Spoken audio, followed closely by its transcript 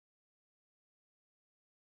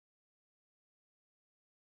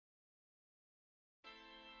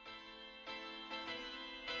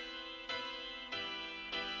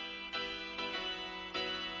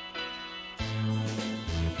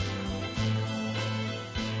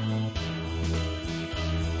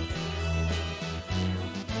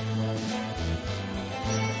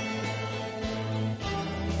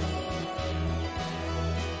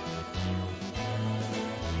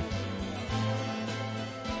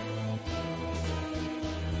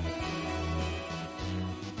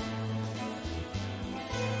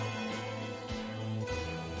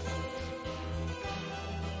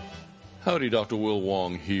Howdy, Dr. Will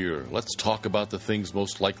Wong here. Let's talk about the things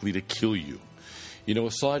most likely to kill you. You know,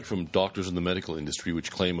 aside from doctors in the medical industry,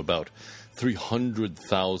 which claim about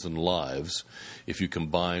 300,000 lives, if you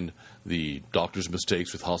combine the doctor's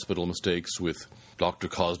mistakes with hospital mistakes, with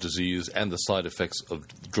doctor-caused disease, and the side effects of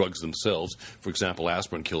drugs themselves. For example,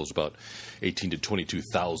 aspirin kills about 18 to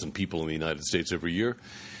 22,000 people in the United States every year.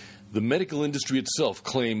 The medical industry itself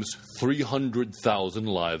claims 300,000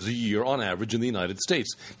 lives a year on average in the United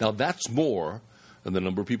States. Now, that's more than the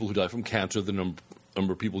number of people who die from cancer, the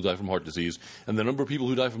number of people who die from heart disease, and the number of people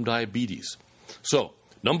who die from diabetes. So,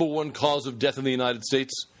 number one cause of death in the United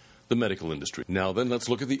States, the medical industry. Now then, let's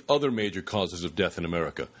look at the other major causes of death in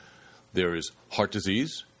America. There is heart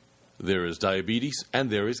disease, there is diabetes, and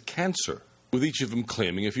there is cancer, with each of them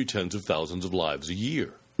claiming a few tens of thousands of lives a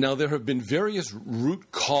year. Now, there have been various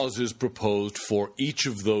root causes proposed for each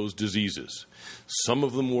of those diseases. Some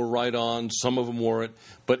of them were right on, some of them weren't,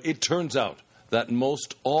 but it turns out that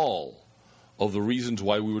most all of the reasons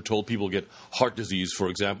why we were told people get heart disease, for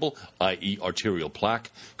example, i.e. arterial plaque,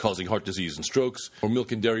 causing heart disease and strokes, or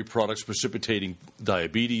milk and dairy products precipitating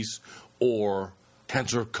diabetes, or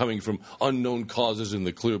cancer coming from unknown causes in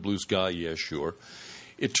the clear blue sky, yeah, sure.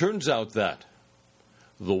 It turns out that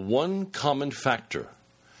the one common factor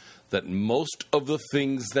that most of the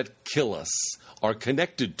things that kill us are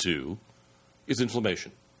connected to is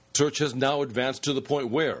inflammation. Research has now advanced to the point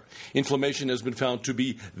where inflammation has been found to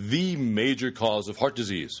be the major cause of heart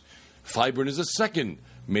disease. Fibrin is a second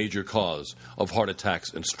major cause of heart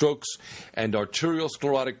attacks and strokes, and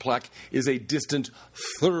arteriosclerotic plaque is a distant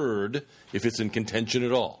third if it's in contention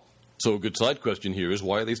at all. So a good side question here is,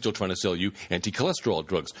 why are they still trying to sell you anti-cholesterol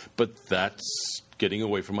drugs? But that's getting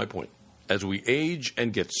away from my point. As we age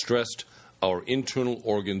and get stressed, our internal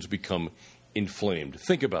organs become inflamed.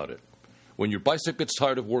 Think about it. When your bicep gets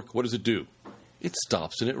tired of work, what does it do? It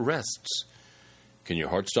stops and it rests. Can your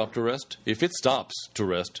heart stop to rest? If it stops to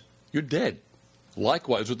rest, you're dead.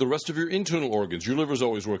 Likewise with the rest of your internal organs. Your liver is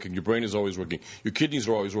always working, your brain is always working, your kidneys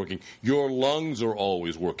are always working, your lungs are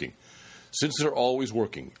always working. Since they're always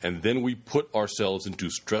working, and then we put ourselves into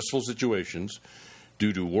stressful situations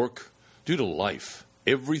due to work, due to life,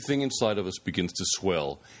 everything inside of us begins to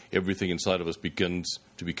swell. Everything inside of us begins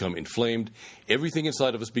to become inflamed. Everything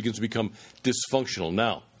inside of us begins to become dysfunctional.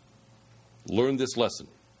 Now, learn this lesson.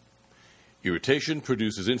 Irritation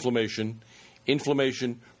produces inflammation.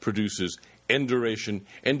 Inflammation produces enduration.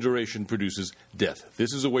 Enduration produces death.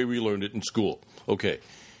 This is the way we learned it in school. Okay,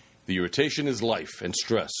 the irritation is life and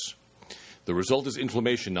stress. The result is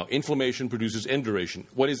inflammation. Now, inflammation produces enduration.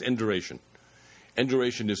 What is enduration?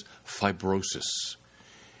 Enduration is fibrosis.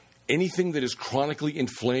 Anything that is chronically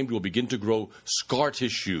inflamed will begin to grow scar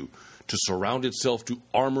tissue to surround itself, to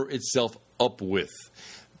armor itself up with.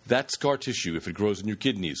 That scar tissue, if it grows in your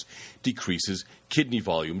kidneys, decreases kidney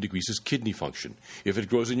volume, decreases kidney function. If it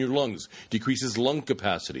grows in your lungs, decreases lung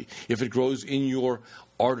capacity. If it grows in your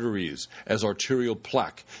arteries as arterial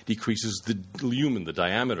plaque, decreases the lumen, the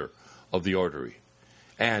diameter of the artery.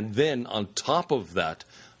 And then on top of that,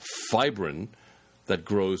 fibrin that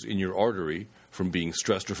grows in your artery from being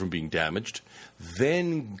stressed or from being damaged,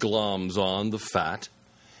 then gloms on the fat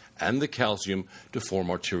and the calcium to form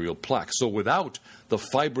arterial plaque. So without the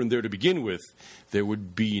fibrin there to begin with, there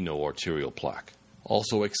would be no arterial plaque.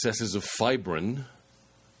 Also, excesses of fibrin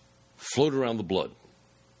float around the blood,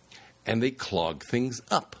 and they clog things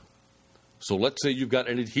up. So let's say you've got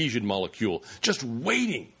an adhesion molecule just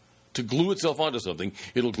waiting to glue itself onto something.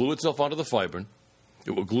 It'll glue itself onto the fibrin.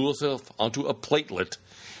 It will glue itself onto a platelet.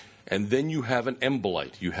 And then you have an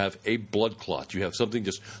embolite, you have a blood clot, you have something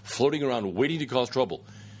just floating around waiting to cause trouble.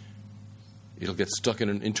 It'll get stuck in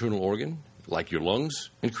an internal organ, like your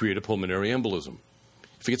lungs, and create a pulmonary embolism.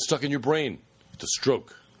 If it gets stuck in your brain, it's a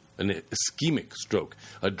stroke, an ischemic stroke,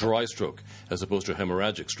 a dry stroke, as opposed to a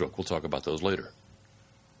hemorrhagic stroke. We'll talk about those later.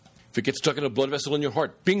 If it gets stuck in a blood vessel in your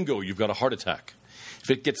heart, bingo, you've got a heart attack.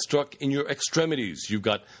 If it gets stuck in your extremities, you've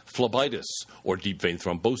got phlebitis or deep vein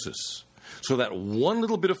thrombosis. So that one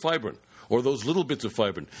little bit of fibrin, or those little bits of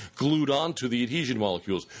fibrin, glued onto the adhesion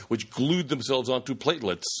molecules, which glued themselves onto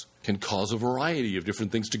platelets, can cause a variety of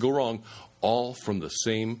different things to go wrong, all from the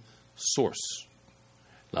same source.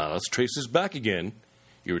 Now let's trace this back again.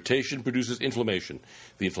 Irritation produces inflammation.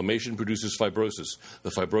 The inflammation produces fibrosis.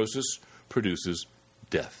 The fibrosis produces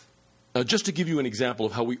death. Now, just to give you an example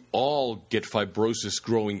of how we all get fibrosis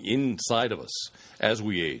growing inside of us as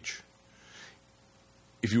we age.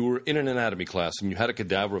 If you were in an anatomy class and you had a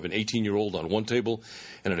cadaver of an 18-year-old on one table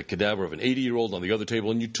and a cadaver of an 80-year-old on the other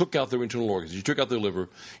table, and you took out their internal organs, you took out their liver,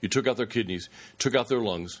 you took out their kidneys, took out their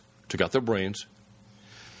lungs, took out their brains,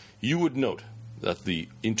 you would note that the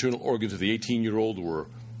internal organs of the 18-year-old were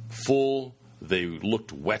full, they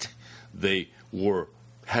looked wet, they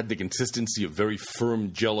had the consistency of very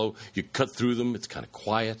firm Jell-O. You cut through them, it's kind of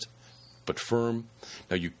quiet but firm.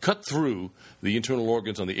 Now, you cut through the internal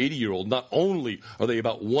organs on the 80-year-old, not only are they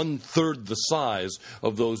about one-third the size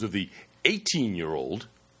of those of the 18-year-old,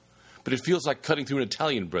 but it feels like cutting through an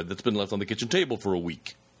Italian bread that's been left on the kitchen table for a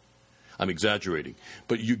week. I'm exaggerating,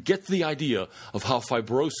 but you get the idea of how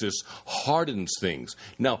fibrosis hardens things.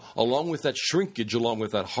 Now, along with that shrinkage, along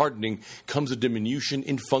with that hardening, comes a diminution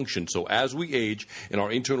in function. So as we age and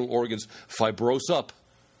our internal organs fibrose up,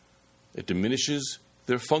 it diminishes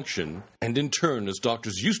their function, and in turn, as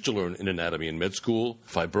doctors used to learn in anatomy in med school,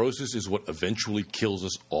 fibrosis is what eventually kills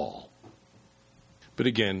us all. But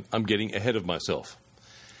again, I'm getting ahead of myself.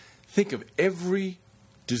 Think of every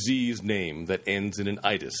disease name that ends in an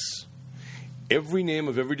itis. Every name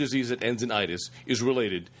of every disease that ends in itis is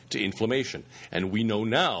related to inflammation. And we know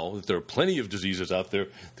now that there are plenty of diseases out there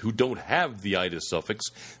who don't have the itis suffix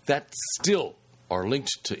that still are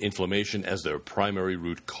linked to inflammation as their primary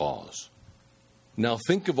root cause. Now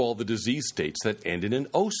think of all the disease states that end in an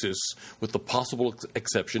osis, with the possible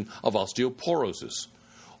exception of osteoporosis.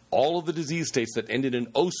 All of the disease states that end in an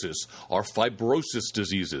osis are fibrosis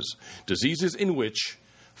diseases, diseases in which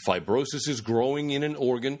fibrosis is growing in an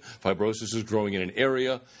organ, fibrosis is growing in an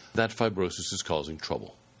area, that fibrosis is causing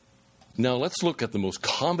trouble. Now let's look at the most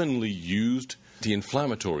commonly used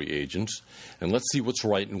anti-inflammatory agents, and let's see what's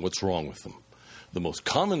right and what's wrong with them. The most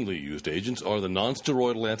commonly used agents are the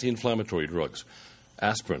non-steroidal anti-inflammatory drugs: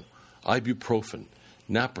 aspirin, ibuprofen,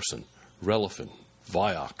 naproxen, Relafin,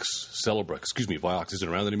 Vioxx, Celebrex. Vioxx isn't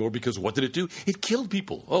around anymore because what did it do? It killed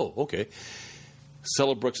people. Oh, okay.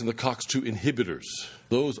 Celebrex and the COX-2 inhibitors.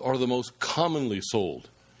 Those are the most commonly sold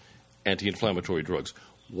anti-inflammatory drugs.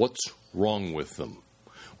 What's wrong with them?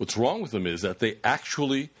 What's wrong with them is that they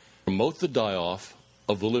actually promote the die-off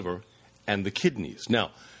of the liver and the kidneys.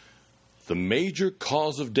 Now, the major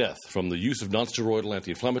cause of death from the use of non-steroidal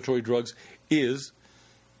anti-inflammatory drugs is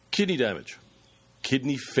kidney damage,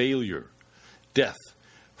 kidney failure, death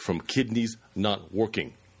from kidneys not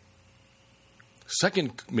working.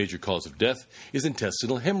 Second major cause of death is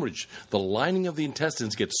intestinal hemorrhage. The lining of the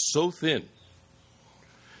intestines gets so thin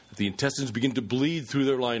that the intestines begin to bleed through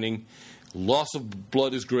their lining. Loss of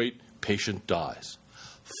blood is great. Patient dies.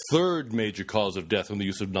 Third major cause of death from the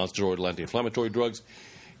use of non-steroidal anti-inflammatory drugs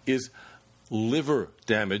is liver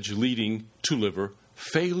damage leading to liver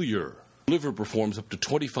failure. Liver performs up to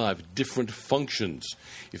 25 different functions.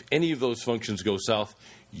 If any of those functions go south,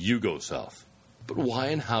 you go south. But why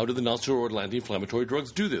and how do the non-steroidal anti-inflammatory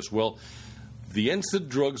drugs do this? Well, the NSAID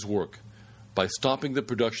drugs work by stopping the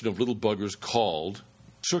production of little buggers called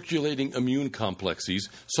circulating immune complexes,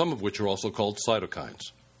 some of which are also called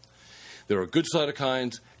cytokines. There are good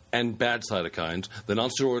cytokines and bad cytokines. The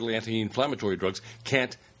non-steroidal anti-inflammatory drugs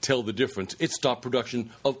can't tell the difference. It stopped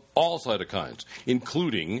production of all cytokines,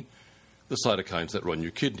 including the cytokines that run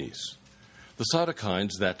your kidneys, the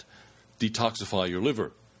cytokines that detoxify your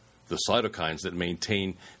liver, the cytokines that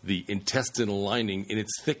maintain the intestinal lining in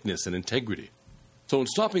its thickness and integrity. So in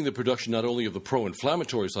stopping the production not only of the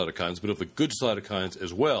pro-inflammatory cytokines, but of the good cytokines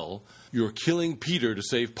as well, you're killing Peter to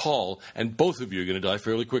save Paul, and both of you are going to die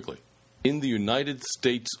fairly quickly. In the United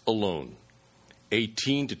States alone,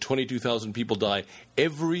 18 to 22,000 people die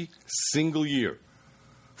every single year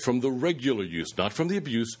from the regular use, not from the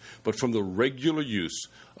abuse, but from the regular use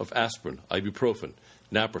of aspirin, ibuprofen,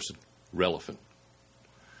 naproxen, Relafin.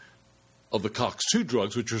 Of the COX-2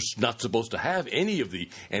 drugs, which are not supposed to have any of the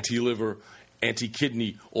anti-liver,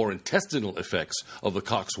 anti-kidney, or intestinal effects of the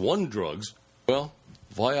COX-1 drugs, well,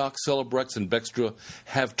 Vioxx, Celebrex, and Bextra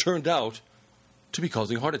have turned out to be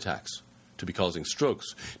causing heart attacks, to be causing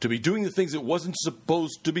strokes, to be doing the things it wasn't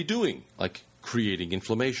supposed to be doing, like creating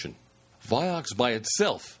inflammation. Vioxx by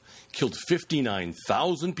itself killed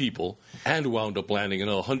 59,000 people and wound up landing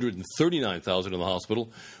another 139,000 in the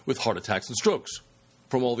hospital with heart attacks and strokes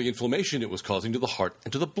from all the inflammation it was causing to the heart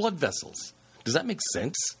and to the blood vessels. Does that make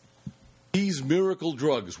sense? These miracle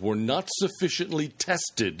drugs were not sufficiently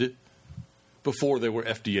tested before they were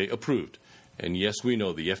FDA approved. And yes, we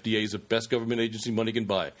know the FDA is the best government agency money can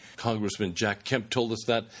buy. Congressman Jack Kemp told us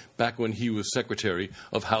that back when he was Secretary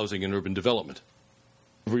of Housing and Urban Development.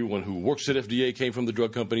 Everyone who works at FDA came from the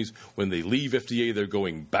drug companies. When they leave FDA, they're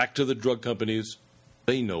going back to the drug companies.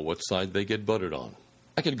 They know what side they get buttered on.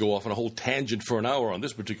 I could go off on a whole tangent for an hour on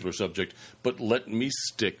this particular subject, but let me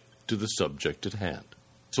stick to the subject at hand.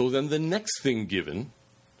 So then the next thing given,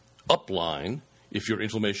 upline, if your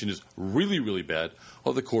inflammation is really, really bad,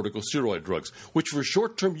 are the corticosteroid drugs, which for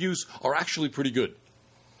short-term use are actually pretty good.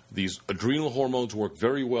 These adrenal hormones work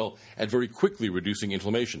very well at very quickly reducing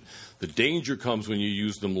inflammation. The danger comes when you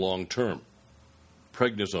use them long term.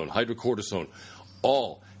 Prednisone, hydrocortisone,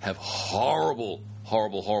 all have horrible,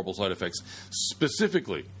 horrible, horrible side effects.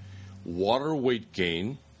 Specifically, water weight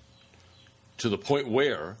gain to the point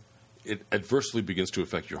where it adversely begins to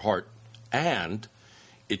affect your heart, and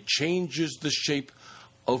it changes the shape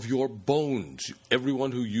of your bones.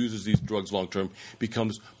 Everyone who uses these drugs long term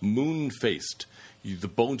becomes moon-faced. The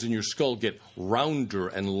bones in your skull get rounder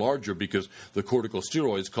and larger because the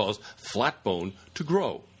corticosteroids cause flat bone to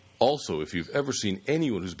grow. Also, if you've ever seen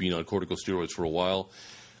anyone who's been on corticosteroids for a while,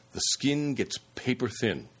 the skin gets paper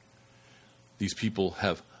thin. These people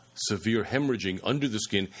have severe hemorrhaging under the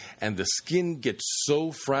skin, and the skin gets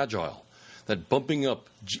so fragile that bumping up,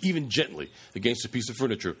 even gently, against a piece of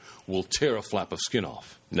furniture will tear a flap of skin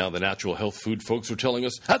off. Now the natural health food folks are telling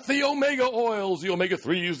us that the omega oils, the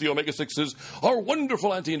omega-3s, the omega-6s are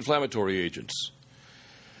wonderful anti-inflammatory agents.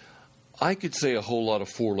 I could say a whole lot of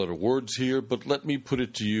four-letter words here, but let me put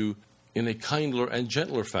it to you in a kindler and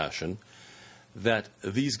gentler fashion that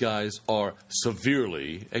these guys are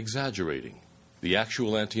severely exaggerating. The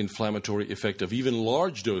actual anti-inflammatory effect of even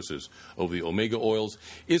large doses of the omega oils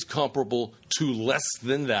is comparable to less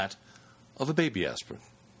than that of a baby aspirin,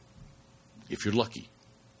 if you're lucky.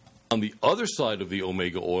 On the other side of the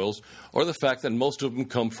omega oils are the fact that most of them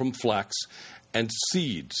come from flax and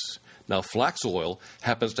seeds. Now, flax oil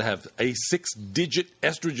happens to have a 6-digit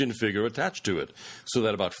estrogen figure attached to it, so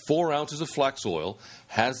that about 4 ounces of flax oil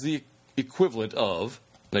has the equivalent of,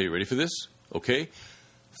 now you ready for this? Okay?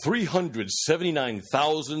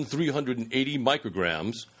 379,380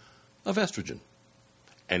 micrograms of estrogen.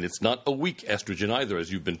 And it's not a weak estrogen either, as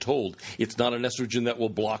you've been told. It's not an estrogen that will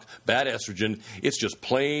block bad estrogen. It's just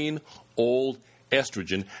plain old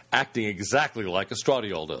estrogen acting exactly like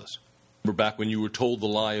estradiol does. Remember back when you were told the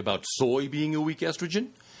lie about soy being a weak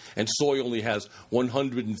estrogen? And soy only has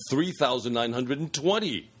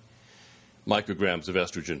 103,920 micrograms of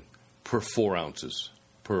estrogen per 4 ounces,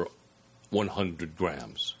 per 100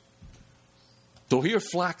 grams. So here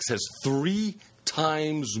flax has 3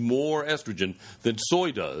 times more estrogen than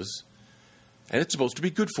soy does, and it's supposed to be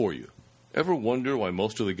good for you. Ever wonder why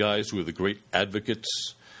most of the guys who are the great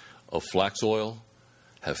advocates of flax oil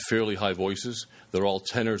have fairly high voices? They're all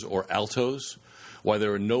tenors or altos. Why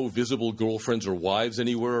there are no visible girlfriends or wives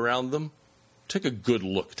anywhere around them? Take a good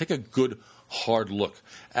look. Take a good, hard look.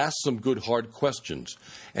 Ask some good, hard questions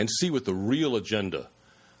and see what the real agenda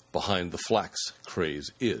behind the flax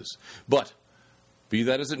craze is. But, be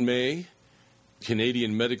that as it may,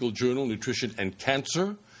 Canadian Medical Journal Nutrition and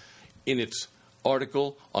Cancer, in its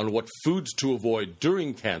article on what foods to avoid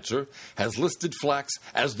during cancer, has listed flax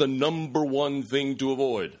as the #1 thing to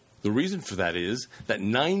avoid. The reason for that is that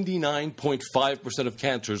 99.5% of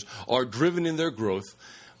cancers are driven in their growth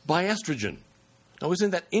by estrogen. Now,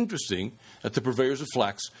 isn't that interesting that the purveyors of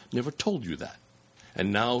flax never told you that?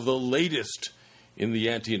 And now the latest in the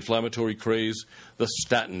anti-inflammatory craze, the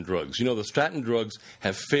statin drugs. You know, the statin drugs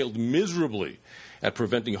have failed miserably at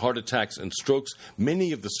preventing heart attacks and strokes.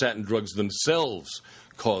 Many of the statin drugs themselves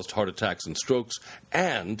caused heart attacks and strokes,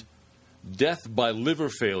 and death by liver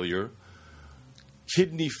failure,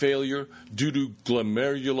 kidney failure due to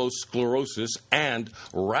glomerulosclerosis, and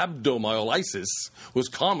rhabdomyolysis was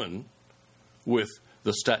common with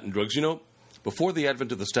the statin drugs. You know, before the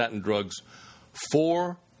advent of the statin drugs,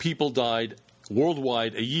 4 people died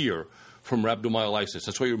worldwide a year from rhabdomyolysis.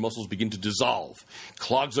 That's why your muscles begin to dissolve,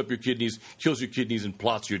 clogs up your kidneys, kills your kidneys, and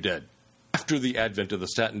plots you're dead. After the advent of the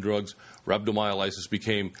statin drugs, rhabdomyolysis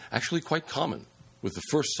became actually quite common, with the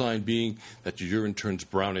first sign being that your urine turns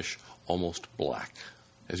brownish, almost black,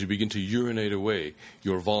 as you begin to urinate away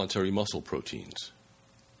your voluntary muscle proteins.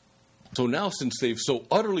 So now, since they've so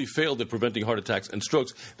utterly failed at preventing heart attacks and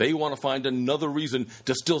strokes, they want to find another reason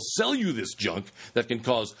to still sell you this junk that can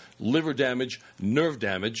cause liver damage, nerve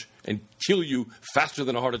damage, and kill you faster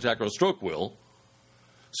than a heart attack or a stroke will.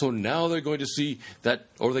 So now they're going to see that,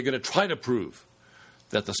 or they're going to try to prove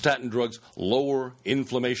that the statin drugs lower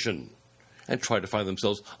inflammation, and try to find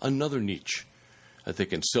themselves another niche that they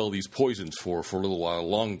can sell these poisons for a little while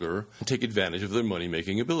longer and take advantage of their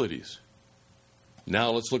money-making abilities.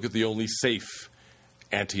 Now let's look at the only safe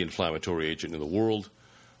anti-inflammatory agent in the world,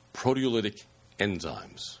 proteolytic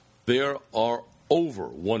enzymes. There are over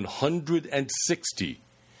 160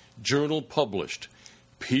 journal-published,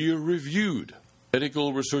 peer-reviewed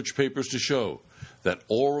medical research papers to show that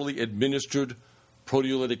orally administered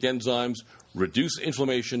proteolytic enzymes reduce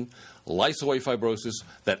inflammation, lyse away fibrosis,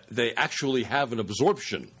 that they actually have an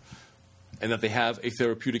absorption and that they have a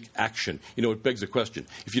therapeutic action. You know, it begs a question.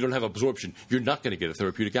 If you don't have absorption, you're not going to get a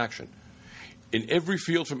therapeutic action. In every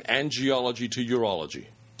field from angiology to urology,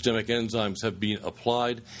 systemic enzymes have been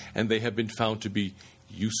applied, and they have been found to be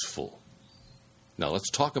useful. Now, let's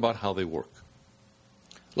talk about how they work.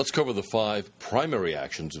 Let's cover the 5 primary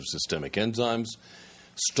actions of systemic enzymes,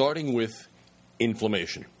 starting with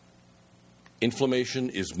inflammation. Inflammation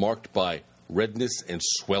is marked by redness and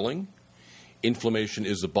swelling. Inflammation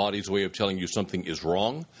is the body's way of telling you something is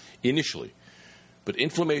wrong initially. But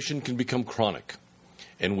inflammation can become chronic.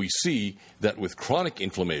 And we see that with chronic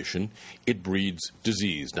inflammation, it breeds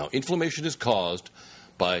disease. Now, inflammation is caused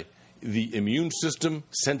by the immune system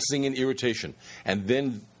sensing an irritation. And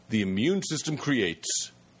then the immune system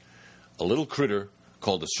creates a little critter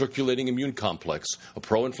called a circulating immune complex, a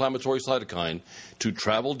pro-inflammatory cytokine, to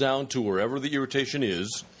travel down to wherever the irritation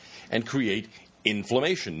is and create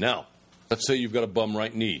inflammation. Now, let's say you've got a bum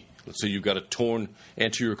right knee. Let's say you've got a torn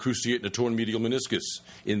anterior cruciate and a torn medial meniscus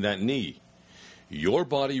in that knee. Your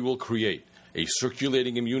body will create a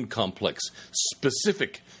circulating immune complex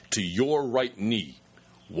specific to your right knee.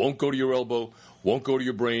 Won't go to your elbow, won't go to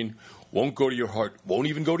your brain, won't go to your heart, won't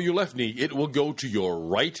even go to your left knee. It will go to your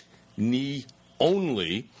right knee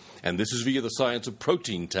only, and this is via the science of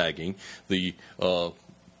protein tagging. The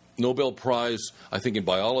Nobel Prize, I think in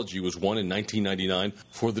biology, was won in 1999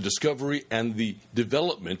 for the discovery and the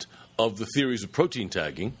development of the theories of protein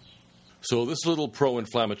tagging. So this little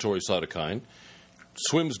pro-inflammatory cytokine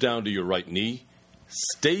swims down to your right knee,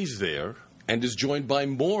 stays there, and is joined by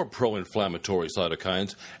more pro-inflammatory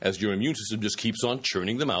cytokines as your immune system just keeps on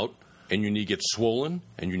churning them out, and your knee gets swollen,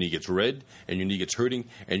 and your knee gets red, and your knee gets hurting,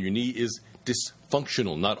 and your knee is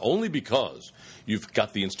dysfunctional, not only because you've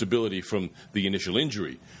got the instability from the initial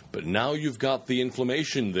injury, but now you've got the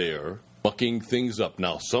inflammation there mucking things up.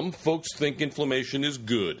 Now, some folks think inflammation is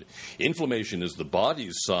good. Inflammation is the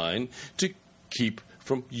body's sign to keep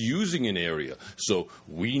from using an area. So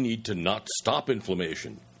we need to not stop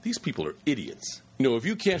inflammation. These people are idiots. You know, if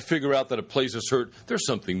you can't figure out that a place is hurt, there's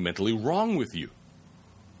something mentally wrong with you.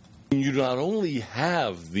 You not only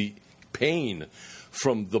have the pain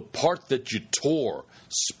from the part that you tore,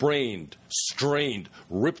 sprained, strained,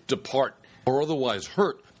 ripped apart, or otherwise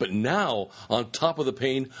hurt, but now, on top of the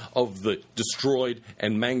pain of the destroyed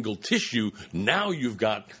and mangled tissue, now you've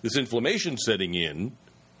got this inflammation setting in.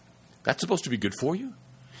 That's supposed to be good for you?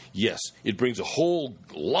 Yes, it brings a whole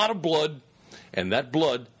lot of blood, and that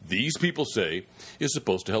blood, these people say, is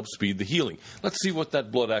supposed to help speed the healing. Let's see what that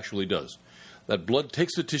blood actually does. That blood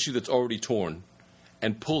takes the tissue that's already torn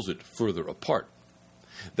and pulls it further apart.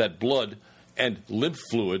 That blood and lymph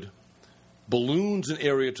fluid balloons an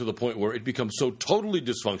area to the point where it becomes so totally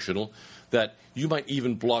dysfunctional that you might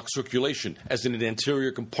even block circulation, as in an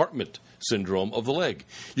anterior compartment syndrome of the leg.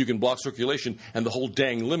 You can block circulation and the whole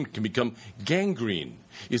dang limb can become gangrene.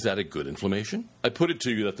 Is that a good inflammation? I put it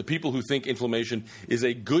to you that the people who think inflammation is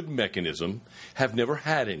a good mechanism have never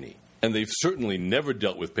had any. And they've certainly never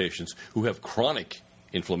dealt with patients who have chronic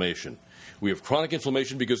inflammation. We have chronic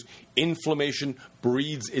inflammation because inflammation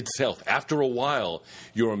breeds itself. After a while,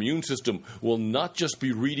 your immune system will not just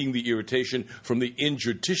be reading the irritation from the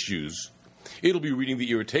injured tissues, it'll be reading the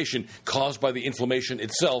irritation caused by the inflammation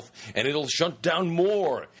itself, and it'll shunt down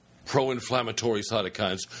more pro-inflammatory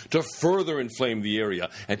cytokines to further inflame the area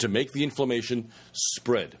and to make the inflammation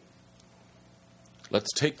spread.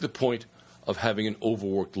 Let's take the point of having an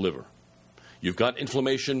overworked liver. You've got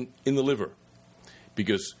inflammation in the liver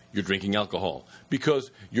because you're drinking alcohol,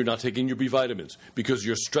 because you're not taking your B vitamins, because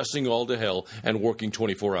you're stressing all to hell and working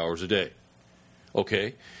 24 hours a day.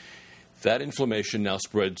 Okay? That inflammation now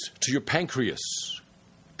spreads to your pancreas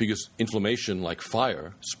because inflammation, like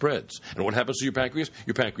fire, spreads. And what happens to your pancreas?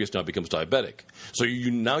 Your pancreas now becomes diabetic. So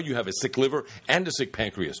now you have a sick liver and a sick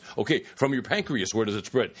pancreas. Okay, from your pancreas, where does it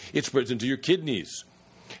spread? It spreads into your kidneys.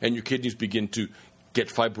 And your kidneys begin to get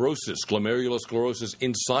fibrosis, glomerulosclerosis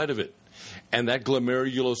inside of it. And that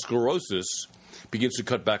glomerulosclerosis begins to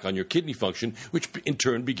cut back on your kidney function, which in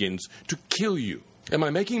turn begins to kill you. Am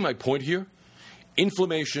I making my point here?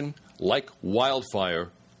 Inflammation, like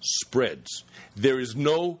wildfire, spreads. There is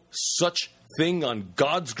no such thing on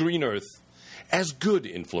God's green earth as good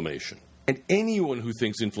inflammation. And anyone who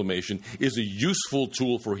thinks inflammation is a useful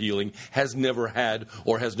tool for healing has never had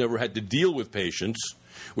or has never had to deal with patients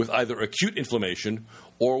with either acute inflammation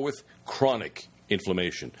or with chronic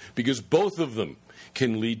inflammation, because both of them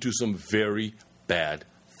can lead to some very bad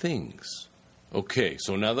things. Okay,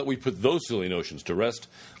 so now that we put those silly notions to rest,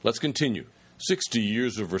 let's continue. 60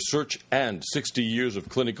 years of research and 60 years of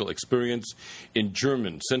clinical experience in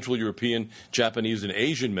German, Central European, Japanese, and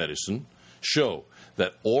Asian medicine show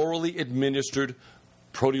that orally administered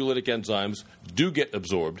proteolytic enzymes do get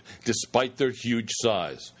absorbed despite their huge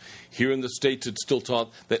size. Here in the States, it's still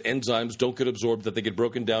taught that enzymes don't get absorbed, that they get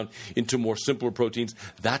broken down into more simpler proteins.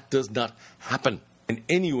 That does not happen. And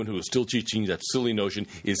anyone who is still teaching that silly notion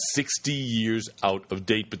is 60 years out of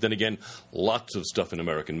date. But then again, lots of stuff in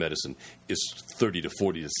American medicine is 30 to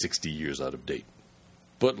 40 to 60 years out of date.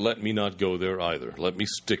 But let me not go there either. Let me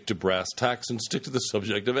stick to brass tacks and stick to the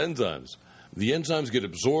subject of enzymes. The enzymes get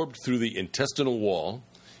absorbed through the intestinal wall,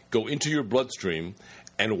 go into your bloodstream,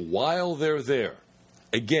 and while they're there,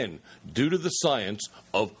 again, due to the science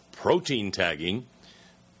of protein tagging,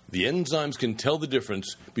 the enzymes can tell the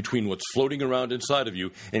difference between what's floating around inside of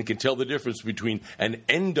you and can tell the difference between an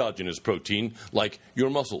endogenous protein, like your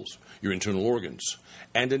muscles, your internal organs,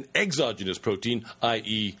 and an exogenous protein,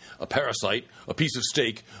 i.e. a parasite, a piece of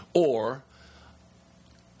steak, or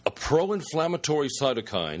a pro-inflammatory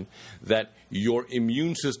cytokine that your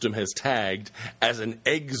immune system has tagged as an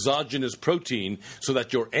exogenous protein so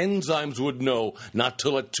that your enzymes would know not to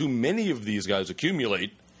let too many of these guys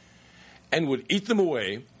accumulate and would eat them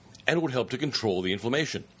away and would help to control the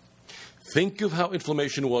inflammation. Think of how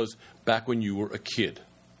inflammation was back when you were a kid.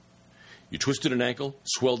 You twisted an ankle,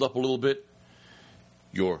 swelled up a little bit,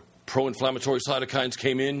 your pro-inflammatory cytokines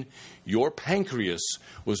came in, your pancreas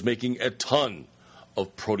was making a ton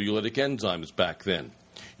of proteolytic enzymes back then.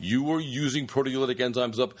 You were using proteolytic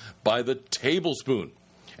enzymes up by the tablespoon,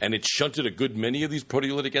 and it shunted a good many of these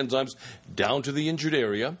proteolytic enzymes down to the injured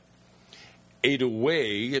area, ate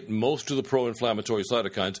away at most of the pro-inflammatory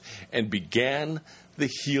cytokines, and began the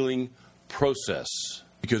healing process.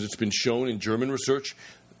 Because it's been shown in German research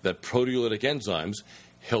that proteolytic enzymes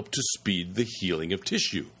help to speed the healing of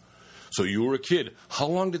tissue. So you were a kid. How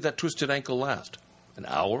long did that twisted ankle last? An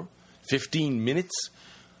hour? 15 minutes?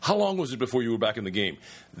 How long was it before you were back in the game?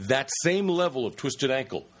 That same level of twisted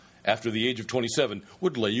ankle after the age of 27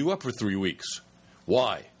 would lay you up for 3 weeks.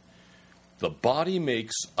 Why? The body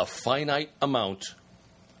makes a finite amount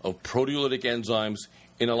of proteolytic enzymes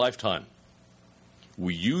in a lifetime.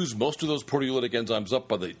 We use most of those proteolytic enzymes up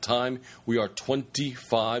by the time we are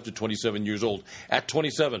 25 to 27 years old. At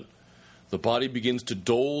 27, the body begins to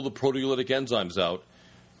dole the proteolytic enzymes out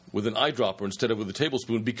with an eyedropper instead of with a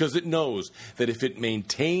tablespoon, because it knows that if it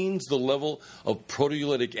maintains the level of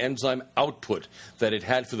proteolytic enzyme output that it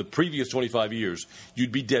had for the previous 25 years,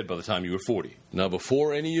 you'd be dead by the time you were 40. Now,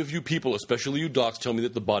 before any of you people, especially you docs, tell me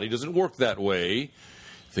that the body doesn't work that way,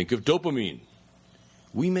 think of dopamine.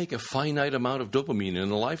 We make a finite amount of dopamine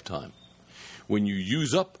in a lifetime. When you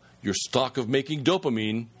use up your stock of making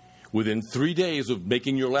dopamine, within 3 days of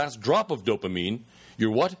making your last drop of dopamine,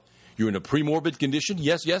 you're what? You're in a premorbid condition?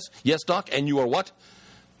 Yes, doc. And you are what?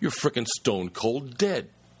 You're frickin' stone cold dead.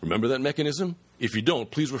 Remember that mechanism? If you don't,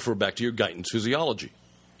 please refer back to your Guyton's physiology.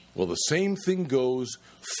 Well, the same thing goes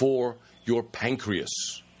for your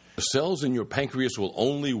pancreas. The cells in your pancreas will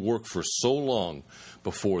only work for so long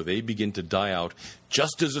before they begin to die out,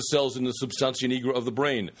 just as the cells in the substantia nigra of the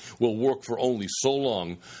brain will work for only so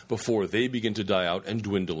long before they begin to die out and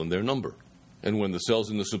dwindle in their number. And when the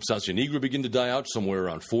cells in the substantia nigra begin to die out, somewhere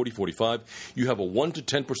around 40, 45, you have a 1 to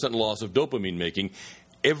 10% loss of dopamine making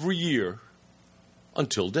every year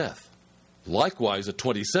until death. Likewise, at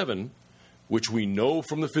 27, which we know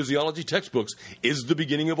from the physiology textbooks is the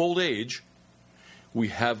beginning of old age, we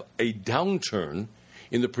have a downturn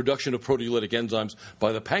in the production of proteolytic enzymes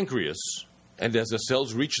by the pancreas. And as the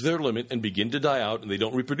cells reach their limit and begin to die out and they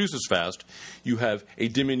don't reproduce as fast, you have a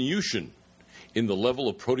diminution in the level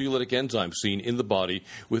of proteolytic enzymes seen in the body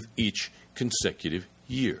with each consecutive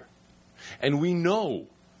year. And we know,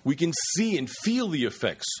 we can see and feel the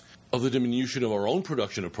effects of the diminution of our own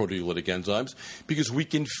production of proteolytic enzymes because we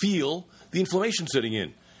can feel the inflammation setting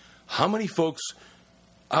in. How many folks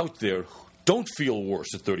out there don't feel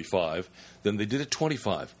worse at 35 than they did at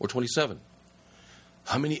 25 or 27?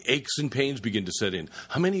 How many aches and pains begin to set in?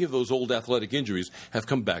 How many of those old athletic injuries have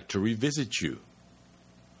come back to revisit you?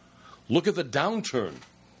 Look at the downturn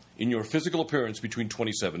in your physical appearance between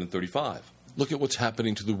 27 and 35. Look at what's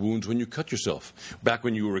happening to the wounds when you cut yourself. Back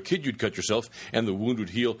when you were a kid, you'd cut yourself, and the wound would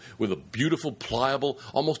heal with a beautiful, pliable,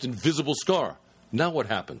 almost invisible scar. Now what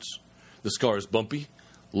happens? The scar is bumpy,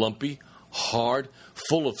 lumpy, hard,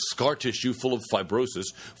 full of scar tissue, full of fibrosis,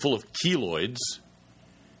 full of keloids,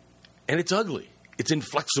 and it's ugly. It's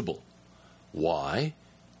inflexible. Why?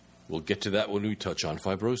 We'll get to that when we touch on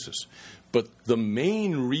fibrosis. But the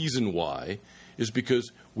main reason why is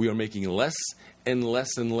because we are making less and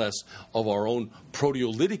less and less of our own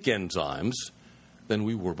proteolytic enzymes than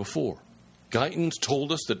we were before. Guyton's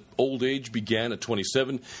told us that old age began at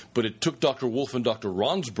 27, but it took Dr. Wolf and Dr.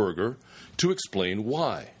 Ronsberger to explain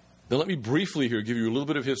why. Now let me briefly here give you a little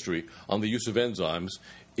bit of history on the use of enzymes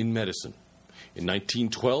in medicine. In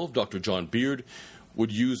 1912, Dr. John Beard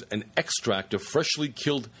would use an extract of freshly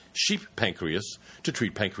killed sheep pancreas to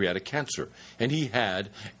treat pancreatic cancer, and he had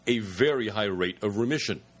a very high rate of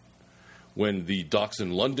remission. When the docs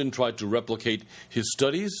in London tried to replicate his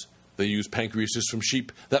studies, they used pancreases from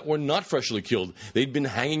sheep that were not freshly killed. They'd been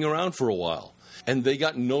hanging around for a while, and they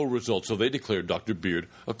got no results, so they declared Dr. Beard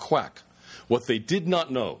a quack. What they did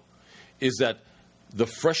not know is that the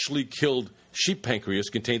freshly killed sheep pancreas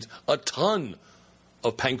contains a ton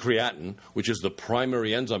of pancreatin, which is the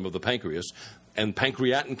primary enzyme of the pancreas, and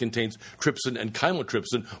pancreatin contains trypsin and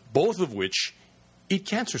chymotrypsin, both of which eat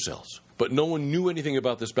cancer cells. But no one knew anything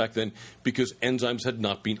about this back then because enzymes had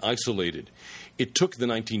not been isolated. It took the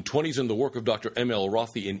 1920s and the work of Dr. M.L.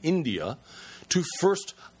 Rothi in India to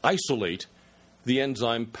first isolate the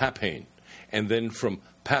enzyme papain. And then from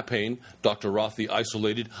papain, Dr. Rothi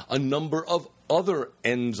isolated a number of other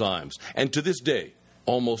enzymes. And to this day,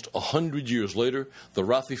 almost 100 years later, the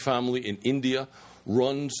Rothi family in India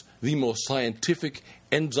runs the most scientific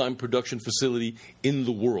enzyme production facility in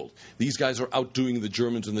the world. These guys are outdoing the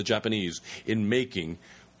Germans and the Japanese in making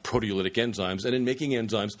proteolytic enzymes and in making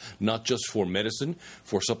enzymes not just for medicine,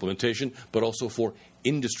 for supplementation, but also for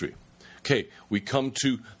industry. Okay, we come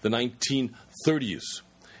to the 1930s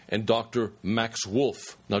and Dr. Max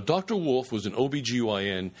Wolf. Now, Dr. Wolf was an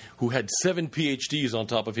OBGYN who had 7 PhDs on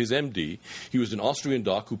top of his MD. He was an Austrian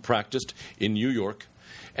doc who practiced in New York,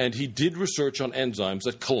 and he did research on enzymes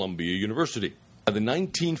at Columbia University. In the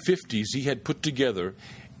 1950s, he had put together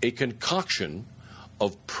a concoction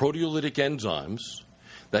of proteolytic enzymes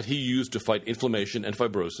that he used to fight inflammation and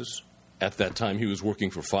fibrosis. At that time, he was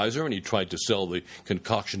working for Pfizer, and he tried to sell the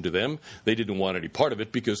concoction to them. They didn't want any part of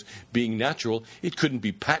it because, being natural, it couldn't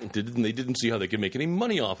be patented, and they didn't see how they could make any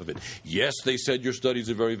money off of it. Yes, they said your studies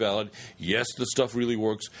are very valid. Yes, the stuff really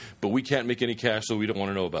works, but we can't make any cash, so we don't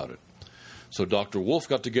want to know about it. So Dr. Wolf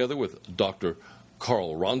got together with Dr.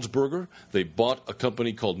 Karl Ronsberger. They bought a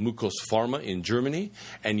company called Mucos Pharma in Germany,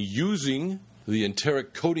 and using the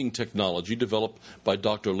enteric coating technology developed by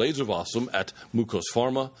Dr. Laserwasem at Mucos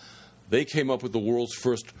Pharma, they came up with the world's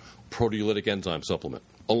first proteolytic enzyme supplement.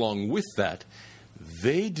 Along with that,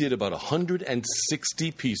 they did about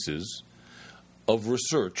 160 pieces of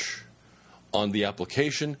research on the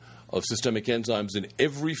application of systemic enzymes in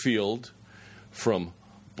every field, from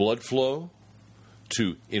blood flow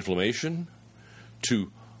to inflammation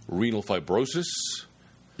to renal fibrosis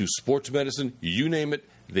to sports medicine, you name it,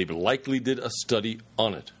 they likely did a study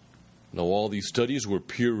on it. Now, all these studies were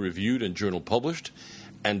peer-reviewed and journal-published,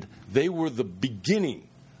 and they were the beginning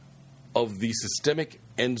of the systemic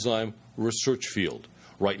enzyme research field.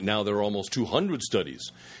 Right now, there are almost 200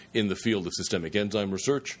 studies in the field of systemic enzyme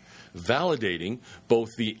research, validating both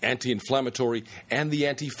the anti-inflammatory and the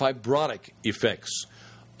anti-fibrotic effects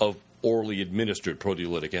of orally administered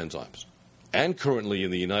proteolytic enzymes. And currently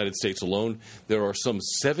in the United States alone, there are some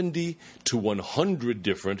 70 to 100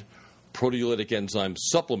 different proteolytic enzyme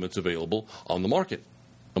supplements available on the market.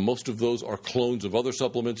 And most of those are clones of other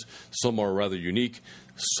supplements. Some are rather unique.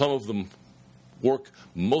 Some of them work.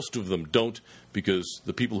 Most of them don't, because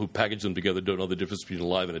the people who package them together don't know the difference between a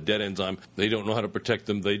live and a dead enzyme. They don't know how to protect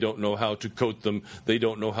them. They don't know how to coat them. They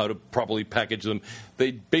don't know how to properly package them.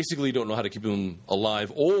 They basically don't know how to keep them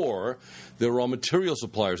alive, or their raw material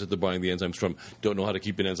suppliers that they're buying the enzymes from don't know how to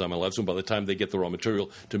keep an enzyme alive. So by the time they get the raw material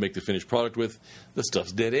to make the finished product with, the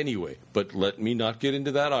stuff's dead anyway. But let me not get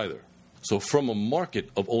into that either. So from a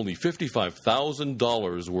market of only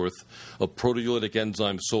 $55,000 worth of proteolytic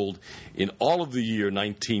enzymes sold in all of the year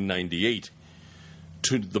 1998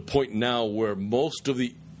 to the point now where most of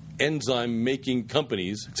the enzyme-making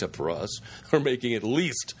companies, except for us, are making at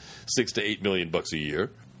least $6 to $8 million a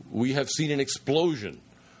year, we have seen an explosion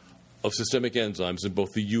of systemic enzymes in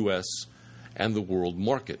both the U.S. and the world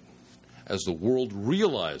market, as the world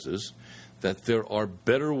realizes that there are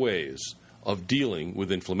better ways of dealing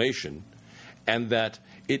with inflammation, and that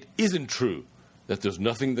it isn't true that there's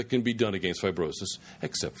nothing that can be done against fibrosis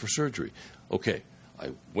except for surgery. Okay,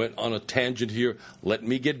 I went on a tangent here. Let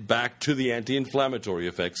me get back to the anti-inflammatory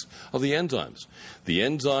effects of the enzymes. The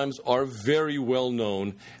enzymes are very well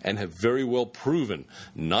known and have very well proven,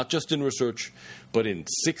 not just in research, but in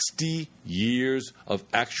 60 years of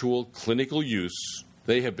actual clinical use,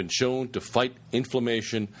 they have been shown to fight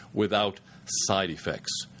inflammation without side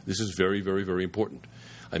effects. This is very, very, very important.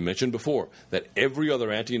 I mentioned before that every other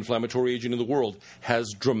anti-inflammatory agent in the world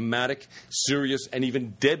has dramatic, serious, and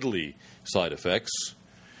even deadly side effects.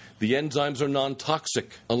 The enzymes are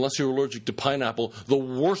non-toxic unless you're allergic to pineapple. The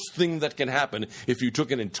worst thing that can happen if you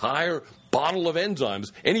took an entire bottle of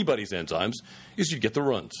enzymes, anybody's enzymes, is you'd get the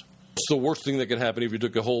runs. It's the worst thing that can happen if you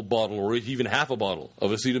took a whole bottle or even half a bottle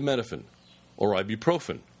of acetaminophen or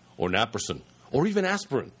ibuprofen or naproxen or even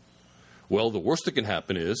aspirin. Well, the worst that can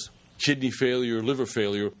happen is kidney failure, liver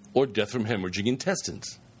failure, or death from hemorrhaging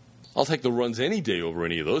intestines. I'll take the runs any day over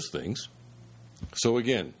any of those things. So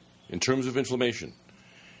again, in terms of inflammation,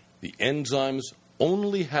 the enzymes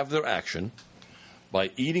only have their action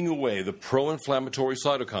by eating away the pro-inflammatory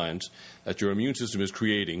cytokines that your immune system is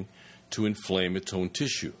creating to inflame its own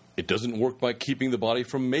tissue. It doesn't work by keeping the body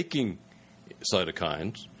from making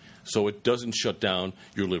cytokines, so it doesn't shut down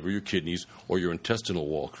your liver, your kidneys, or your intestinal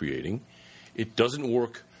wall creating. It doesn't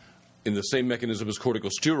work in the same mechanism as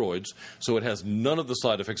corticosteroids, so it has none of the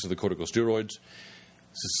side effects of the corticosteroids.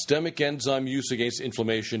 Systemic enzyme use against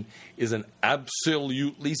inflammation is an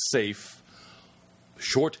absolutely safe,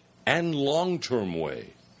 short and long-term way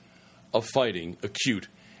of fighting acute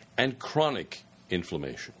and chronic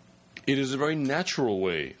inflammation. It is a very natural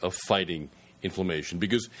way of fighting inflammation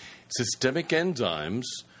because systemic enzymes,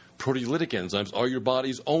 proteolytic enzymes, are your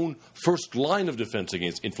body's own first line of defense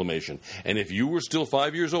against inflammation. And if you were still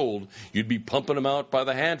 5 years old, you'd be pumping them out by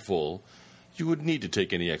the handful. You wouldn't need to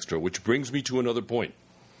take any extra, which brings me to another point.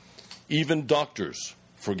 Even doctors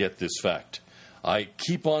forget this fact. I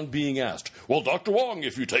keep on being asked, well, Dr. Wong,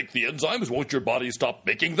 if you take the enzymes, won't your body stop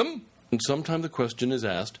making them? And sometimes the question is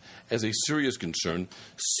asked as a serious concern.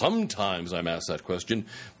 Sometimes I'm asked that question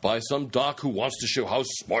by some doc who wants to show how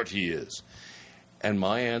smart he is. And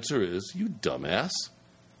my answer is, you dumbass,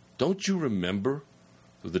 don't you remember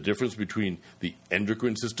the difference between the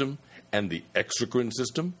endocrine system and the exocrine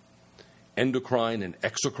system? Endocrine and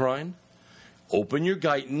exocrine? Open your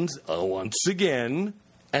Guytons once again,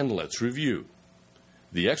 and let's review.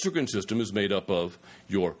 The exocrine system is made up of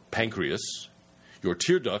your pancreas, your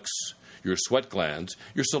tear ducts, your sweat glands,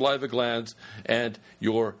 your saliva glands, and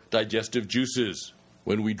your digestive juices.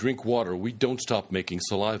 When we drink water, we don't stop making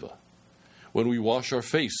saliva. When we wash our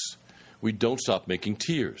face, we don't stop making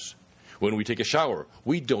tears. When we take a shower,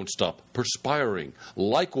 we don't stop perspiring.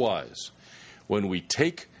 Likewise, when we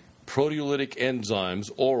take proteolytic enzymes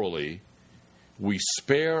orally, we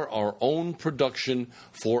spare our own production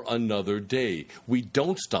for another day. We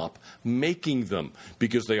don't stop making them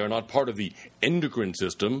because they are not part of the endocrine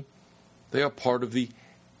system. They are part of the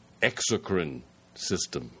exocrine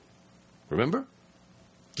system. Remember?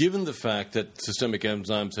 Given the fact that systemic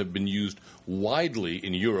enzymes have been used widely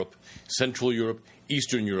in Europe, Central Europe,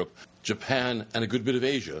 Eastern Europe, Japan, and a good bit of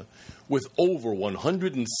Asia, with over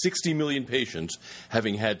 160 million patients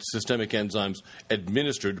having had systemic enzymes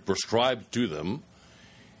administered, prescribed to them,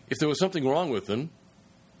 if there was something wrong with them,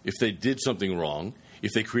 if they did something wrong,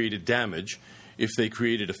 if they created damage, if they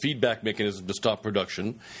created a feedback mechanism to stop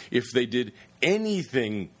production, if they did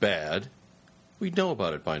anything bad, we'd know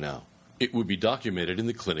about it by now. It would be documented in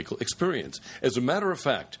the clinical experience. As a matter of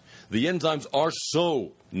fact, the enzymes are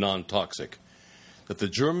so non-toxic that the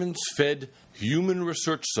Germans fed human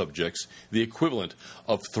research subjects the equivalent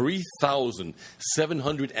of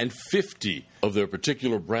 3,750 of their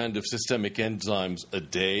particular brand of systemic enzymes a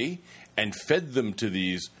day and fed them to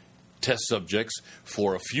these test subjects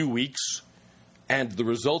for a few weeks, and the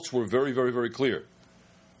results were very, very, very clear.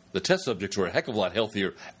 The test subjects were a heck of a lot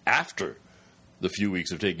healthier after the few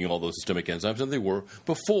weeks of taking all those systemic enzymes than they were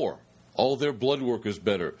before. All their blood work was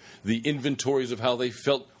better. The inventories of how they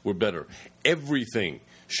felt were better. Everything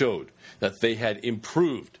showed that they had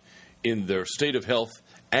improved in their state of health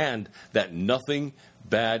and that nothing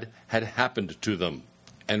bad had happened to them.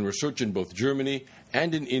 And research in both Germany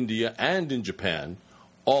and in India and in Japan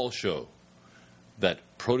all show that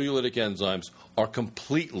proteolytic enzymes are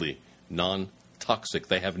completely non-toxic.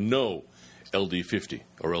 They have no LD50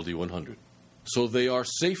 or LD100. So they are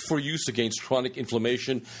safe for use against chronic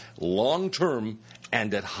inflammation long-term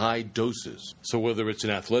and at high doses. So whether it's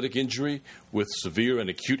an athletic injury with severe and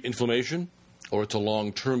acute inflammation, or it's a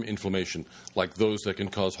long-term inflammation like those that can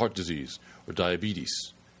cause heart disease or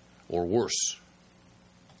diabetes or worse,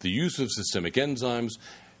 the use of systemic enzymes,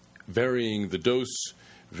 varying the dose,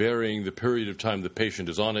 varying the period of time the patient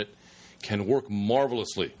is on it, can work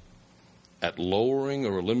marvelously at lowering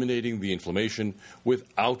or eliminating the inflammation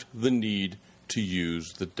without the need to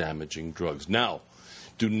use the damaging drugs. Now,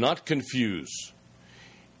 do not confuse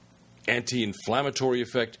anti-inflammatory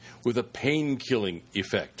effect with a pain-killing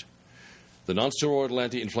effect. The nonsteroidal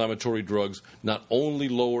anti-inflammatory drugs not only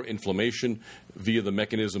lower inflammation via the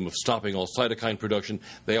mechanism of stopping all cytokine production,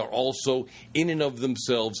 they are also, in and of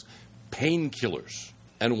themselves, painkillers.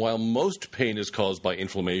 And while most pain is caused by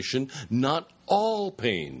inflammation, not all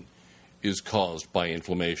pain is caused by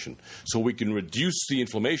inflammation. So we can reduce the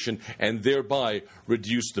inflammation and thereby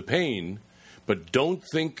reduce the pain, but don't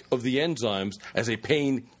think of the enzymes as a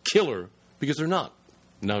pain killer, because they're not.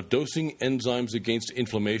 Now, dosing enzymes against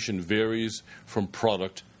inflammation varies from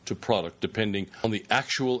product to product depending on the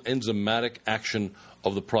actual enzymatic action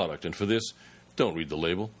of the product. And for this, don't read the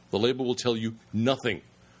label. The label will tell you nothing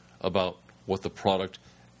about what the product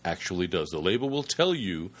actually does. The label will tell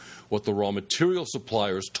you what the raw material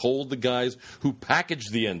suppliers told the guys who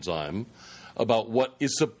packaged the enzyme about what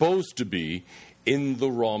is supposed to be in the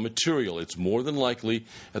raw material. It's more than likely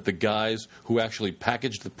that the guys who actually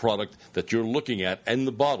packaged the product that you're looking at and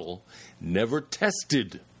the bottle never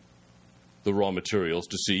tested the raw materials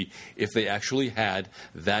to see if they actually had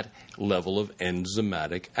that level of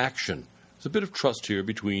enzymatic action. There's a bit of trust here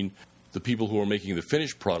between the people who are making the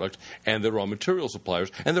finished product and the raw material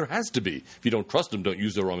suppliers, and there has to be. If you don't trust them, don't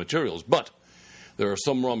use their raw materials. But there are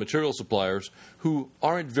some raw material suppliers who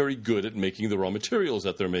aren't very good at making the raw materials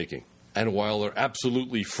that they're making. And while they're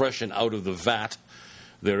absolutely fresh and out of the vat,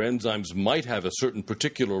 their enzymes might have a certain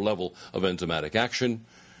particular level of enzymatic action.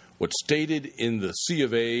 What's stated in the C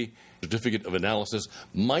of A certificate of analysis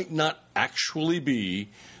might not actually be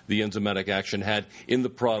the enzymatic action had in the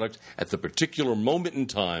product at the particular moment in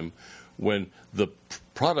time when the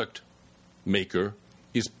product maker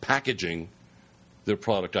is packaging their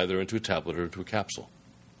product either into a tablet or into a capsule.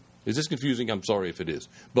 Is this confusing? I'm sorry if it is.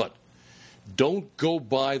 But don't go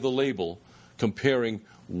by the label comparing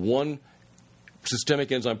one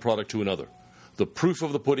systemic enzyme product to another. The proof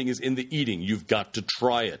of the pudding is in the eating. You've got to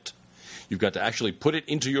try it. You've got to actually put it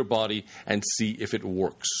into your body and see if it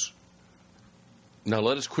works. Now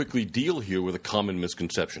let us quickly deal here with a common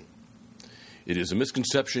misconception. It is a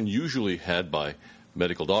misconception usually had by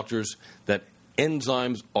medical doctors that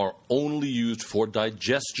enzymes are only used for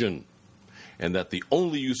digestion, and that the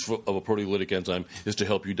only use of a proteolytic enzyme is to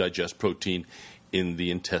help you digest protein in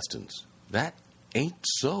the intestines. That ain't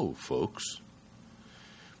so, folks.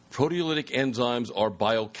 Proteolytic enzymes are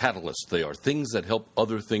biocatalysts. They are things that help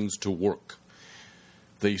other things to work.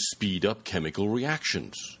 They speed up chemical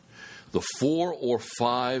reactions. The 4 or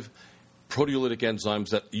 5 proteolytic enzymes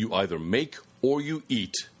that you either make or you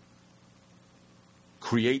eat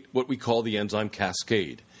create what we call the enzyme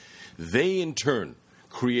cascade. They, in turn,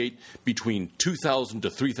 create between 2,000 to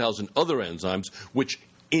 3,000 other enzymes, which,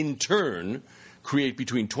 in turn, create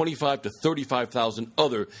between 25 to 35,000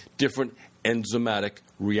 other different enzymatic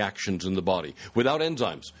reactions in the body. Without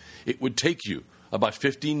enzymes, it would take you about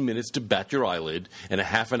 15 minutes to bat your eyelid and a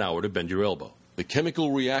half an hour to bend your elbow. The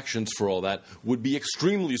chemical reactions for all that would be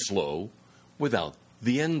extremely slow without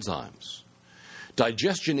the enzymes.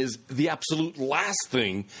 Digestion is the absolute last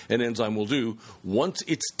thing an enzyme will do once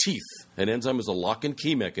its teeth, an enzyme is a lock and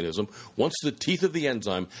key mechanism, once the teeth of the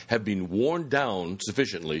enzyme have been worn down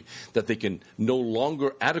sufficiently that they can no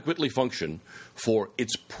longer adequately function for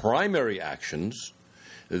its primary actions,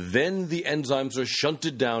 then the enzymes are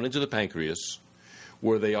shunted down into the pancreas,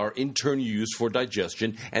 where they are in turn used for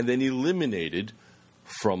digestion and then eliminated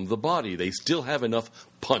from the body. They still have enough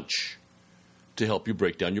punch to help you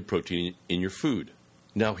break down your protein in your food.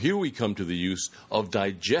 Now here we come to the use of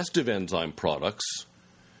digestive enzyme products,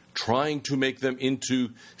 trying to make them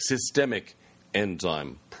into systemic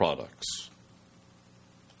enzyme products.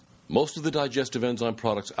 Most of the digestive enzyme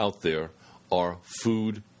products out there are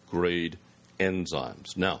food-grade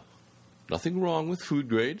enzymes. Now, nothing wrong with food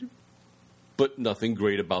grade, but nothing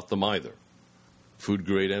great about them either.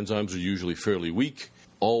 Food-grade enzymes are usually fairly weak,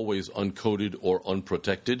 always uncoated or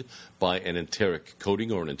unprotected by an enteric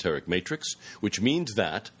coating or an enteric matrix, which means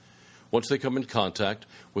that once they come in contact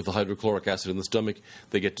with the hydrochloric acid in the stomach,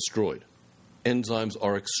 they get destroyed. Enzymes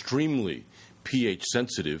are extremely pH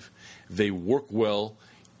sensitive. They work well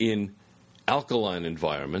in alkaline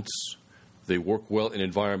environments. They work well in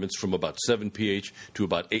environments from about 7 pH to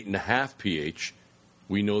about 8.5 pH.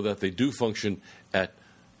 We know that they do function at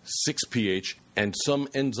 6 pH, and some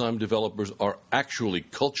enzyme developers are actually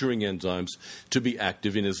culturing enzymes to be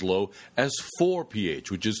active in as low as 4 pH,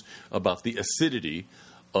 which is about the acidity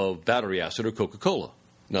of battery acid or Coca-Cola.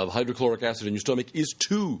 Now, the hydrochloric acid in your stomach is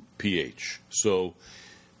 2 pH, so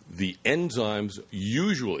the enzymes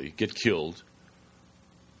usually get killed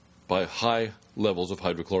by high levels of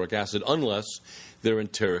hydrochloric acid unless they're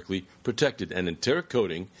enterically protected. An enteric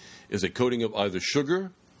coating is a coating of either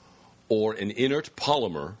sugar or an inert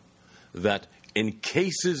polymer that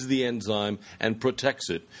encases the enzyme and protects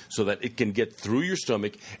it so that it can get through your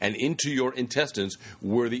stomach and into your intestines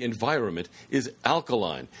where the environment is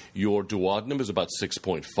alkaline. Your duodenum is about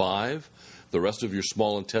 6.5. the rest of your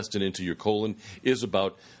small intestine into your colon is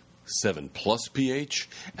about 7 plus pH,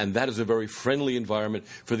 and that is a very friendly environment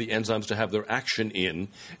for the enzymes to have their action in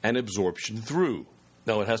and absorption through.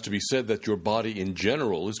 Now, it has to be said that your body in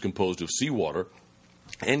general is composed of seawater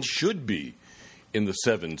and should be in the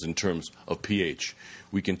 7s in terms of pH.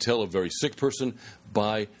 We can tell a very sick person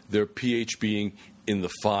by their pH being in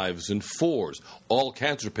the 5s and 4s. All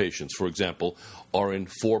cancer patients, for example, are in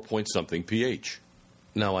 4-point-something pH.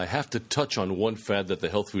 Now, I have to touch on one fad that the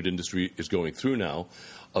health food industry is going through now,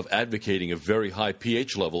 of advocating a very high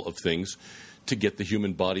pH level of things to get the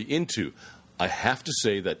human body into. I have to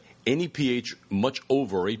say that any pH much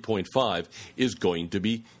over 8.5 is going to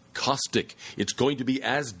be caustic. It's going to be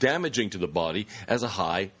as damaging to the body as a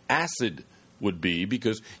high acid would be,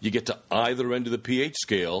 because you get to either end of the pH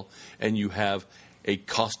scale and you have a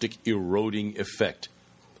caustic eroding effect.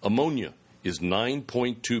 Ammonia is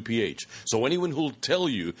 9.2 pH. So anyone who'll tell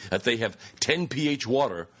you that they have 10 pH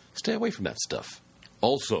water, stay away from that stuff.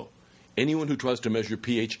 Also, anyone who tries to measure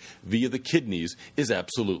pH via the kidneys is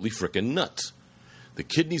absolutely frickin' nuts. The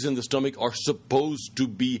kidneys in the stomach are supposed to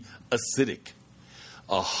be acidic.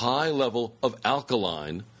 A high level of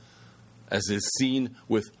alkaline, as is seen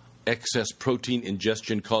with excess protein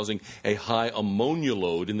ingestion causing a high ammonia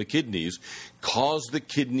load in the kidneys, cause the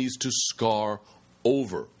kidneys to scar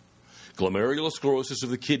over. Glomerulosclerosis of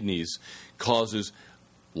the kidneys causes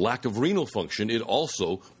lack of renal function. It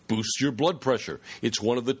also boosts your blood pressure. It's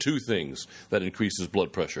one of the two things that increases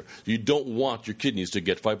blood pressure. You don't want your kidneys to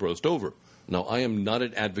get fibrosed over. Now, I am not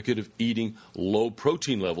an advocate of eating low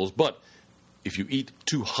protein levels, but if you eat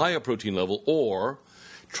too high a protein level or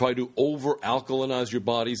try to over-alkalinize your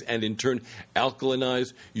bodies and in turn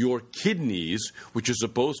alkalinize your kidneys, which is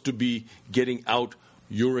supposed to be getting out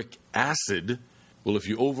uric acid, well, if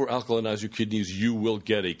you over-alkalinize your kidneys, you will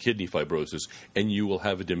get a kidney fibrosis and you will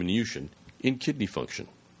have a diminution in kidney function.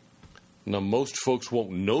 Now, most folks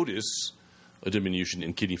won't notice a diminution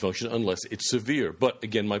in kidney function unless it's severe. But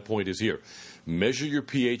again, my point is here. Measure your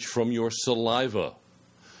pH from your saliva.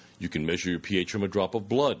 You can measure your pH from a drop of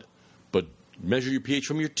blood, but measure your pH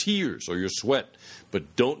from your tears or your sweat.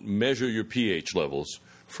 But don't measure your pH levels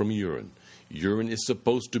from urine. Urine is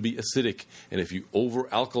supposed to be acidic, and if you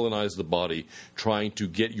over-alkalinize the body trying to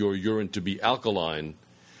get your urine to be alkaline,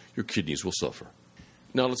 your kidneys will suffer.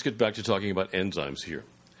 Now let's get back to talking about enzymes here.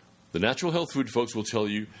 The natural health food folks will tell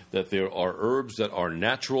you that there are herbs that are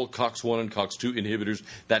natural COX-1 and COX-2 inhibitors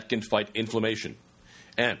that can fight inflammation.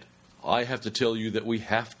 And I have to tell you that we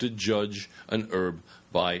have to judge an herb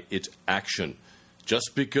by its action.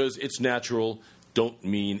 Just because it's natural don't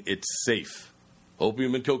mean it's safe.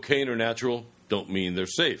 Opium and cocaine are natural, don't mean they're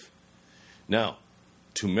safe. Now,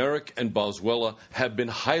 turmeric and boswellia have been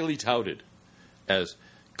highly touted as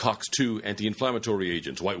COX-2 anti-inflammatory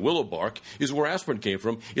agents. White willow bark is where aspirin came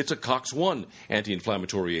from. It's a COX-1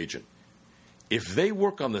 anti-inflammatory agent. If they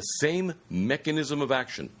work on the same mechanism of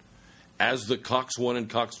action as the COX-1 and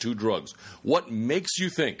COX-2 drugs, what makes you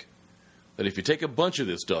think that if you take a bunch of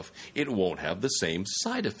this stuff, it won't have the same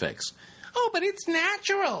side effects? Oh, but it's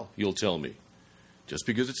natural, you'll tell me. Just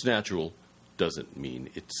because it's natural doesn't mean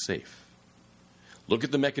it's safe. Look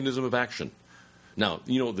at the mechanism of action. Now,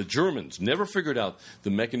 the Germans never figured out the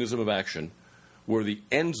mechanism of action where the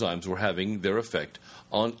enzymes were having their effect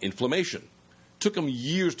on inflammation. Took them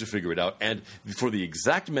years to figure it out, and for the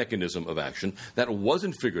exact mechanism of action, that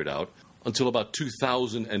wasn't figured out until about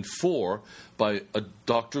 2004 by a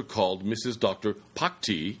doctor called Mrs. Dr.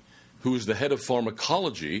 Bhakti, who is the head of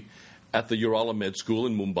pharmacology at the Urala Med School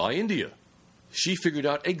in Mumbai, India. She figured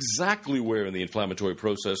out exactly where in the inflammatory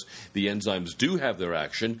process the enzymes do have their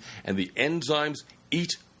action, and the enzymes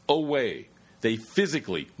eat away. They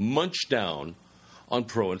physically munch down on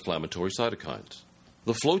pro-inflammatory cytokines.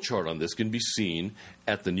 The flowchart on this can be seen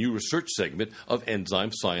at the new research segment of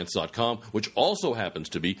EnzymeScience.com, which also happens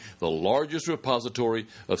to be the largest repository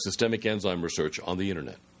of systemic enzyme research on the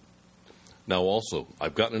internet. Now also,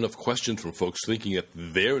 I've gotten enough questions from folks thinking that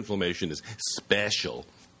their inflammation is special.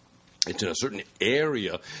 It's in a certain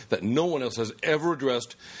area that no one else has ever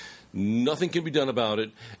addressed. Nothing can be done about it,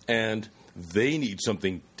 and they need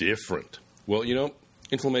something different. Well,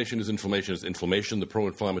 inflammation is inflammation is inflammation. The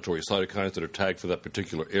pro-inflammatory cytokines that are tagged for that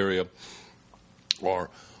particular area are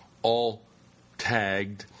all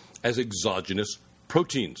tagged as exogenous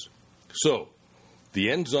proteins. So, the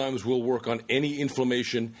enzymes will work on any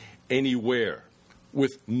inflammation anywhere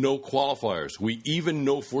with no qualifiers. We even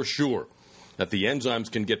know for sure that the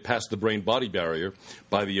enzymes can get past the brain-body barrier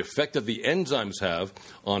by the effect that the enzymes have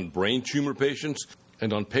on brain tumor patients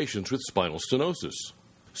and on patients with spinal stenosis.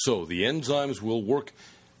 So the enzymes will work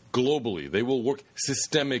globally. They will work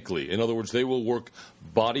systemically. In other words, they will work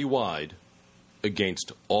body-wide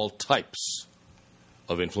against all types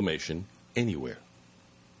of inflammation anywhere.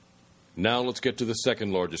 Now let's get to the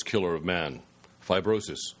second largest killer of man,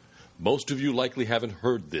 fibrosis. Most of you likely haven't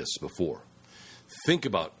heard this before. Think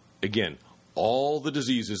about, again, all the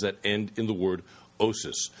diseases that end in the word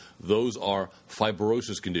osis. Those are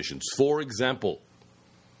fibrosis conditions. For example,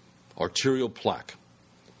 arterial plaque.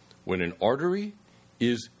 When an artery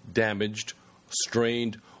is damaged,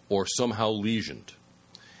 strained, or somehow lesioned,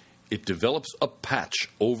 it develops a patch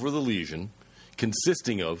over the lesion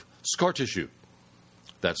consisting of scar tissue.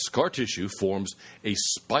 That scar tissue forms a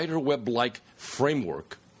spiderweb-like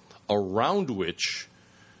framework around which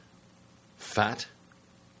fat,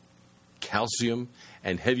 calcium,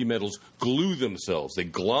 and heavy metals glue themselves. They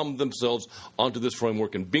glom themselves onto this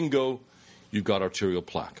framework, and bingo, you've got arterial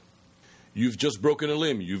plaque. You've just broken a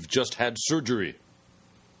limb. You've just had surgery.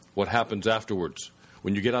 What happens afterwards?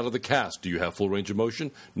 When you get out of the cast, do you have full range of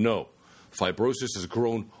motion? No. Fibrosis has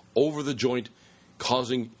grown over the joint,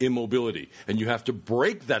 causing immobility. And you have to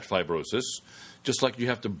break that fibrosis, just like you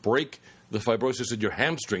have to break the fibrosis in your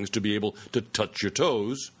hamstrings to be able to touch your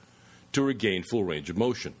toes to regain full range of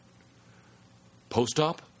motion.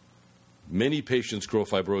 Post-op, many patients grow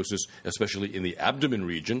fibrosis, especially in the abdomen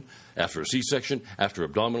region, after a C-section, after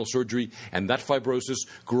abdominal surgery, and that fibrosis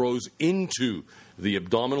grows into the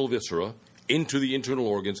abdominal viscera, into the internal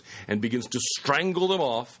organs, and begins to strangle them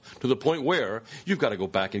off to the point where you've got to go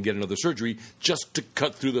back and get another surgery just to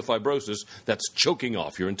cut through the fibrosis that's choking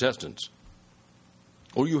off your intestines.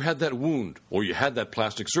 Or you had that wound, or you had that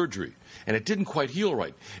plastic surgery, and it didn't quite heal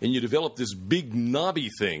right, and you developed this big knobby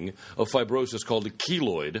thing of fibrosis called a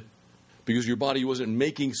keloid because your body wasn't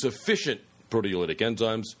making sufficient proteolytic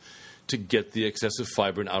enzymes to get the excessive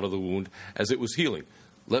fibrin out of the wound as it was healing.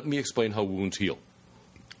 Let me explain how wounds heal.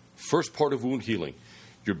 First part of wound healing,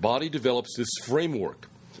 your body develops this framework,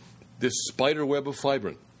 this spider web of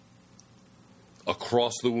fibrin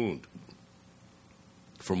across the wound,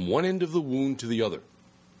 from one end of the wound to the other.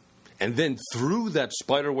 And then through that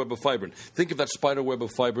spider web of fibrin, think of that spider web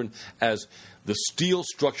of fibrin as the steel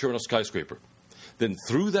structure in a skyscraper. Then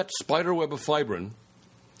through that spider web of fibrin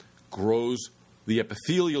grows the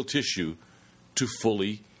epithelial tissue to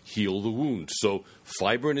fully heal the wound. So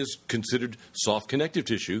fibrin is considered soft connective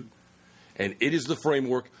tissue, and it is the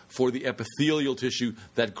framework for the epithelial tissue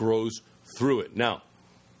that grows through it. Now,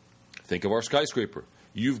 think of our skyscraper.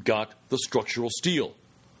 You've got the structural steel.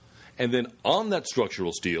 And then on that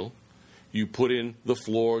structural steel, you put in the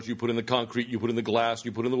floors, you put in the concrete, you put in the glass,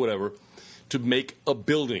 you put in the whatever, to make a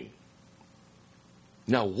building.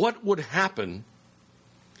 Now, what would happen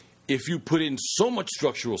if you put in so much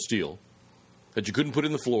structural steel that you couldn't put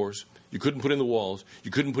in the floors, you couldn't put in the walls,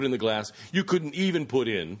 you couldn't put in the glass, you couldn't even put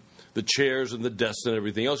in the chairs and the desks and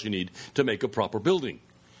everything else you need to make a proper building?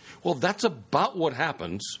 Well, that's about what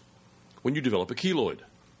happens when you develop a keloid.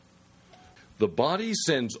 The body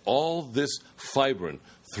sends all this fibrin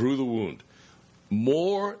through the wound,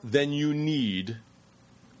 more than you need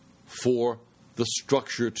for the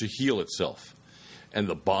structure to heal itself. And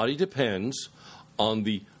the body depends on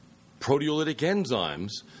the proteolytic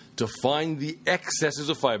enzymes to find the excesses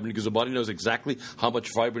of fibrin, because the body knows exactly how much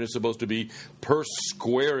fibrin is supposed to be per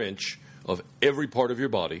square inch of every part of your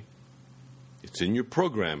body. It's in your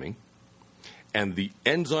programming. And the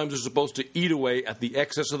enzymes are supposed to eat away at the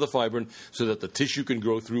excess of the fibrin so that the tissue can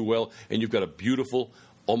grow through well, and you've got a beautiful,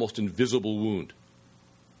 almost invisible wound.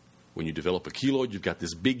 When you develop a keloid, you've got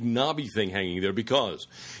this big knobby thing hanging there because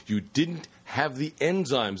you didn't have the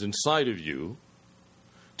enzymes inside of you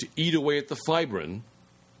to eat away at the fibrin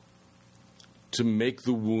to make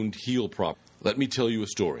the wound heal properly. Let me tell you a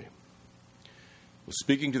story. I was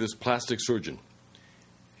speaking to this plastic surgeon.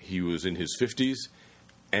 He was in his 50s.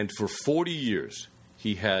 And for 40 years,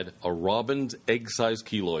 he had a robin's egg-sized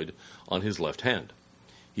keloid on his left hand.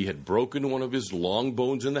 He had broken one of his long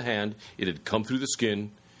bones in the hand. It had come through the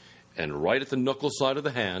skin. And right at the knuckle side of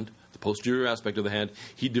the hand, the posterior aspect of the hand,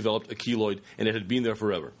 he developed a keloid, and it had been there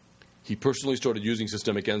forever. He personally started using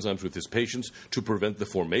systemic enzymes with his patients to prevent the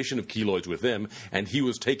formation of keloids with them, and he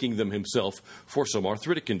was taking them himself for some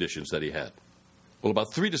arthritic conditions that he had. Well,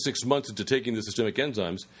 about 3 to 6 months into taking the systemic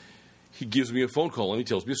enzymes, he gives me a phone call and he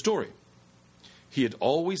tells me a story. He had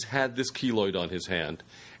always had this keloid on his hand,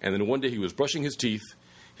 and then one day he was brushing his teeth.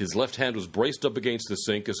 His left hand was braced up against the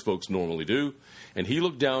sink, as folks normally do, and he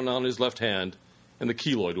looked down on his left hand, and the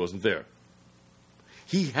keloid wasn't there.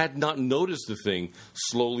 He had not noticed the thing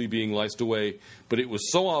slowly being lysed away, but it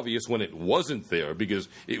was so obvious when it wasn't there because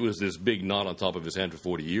it was this big knot on top of his hand for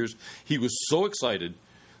 40 years. He was so excited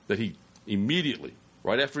that he immediately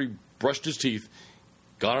right after he brushed his teeth,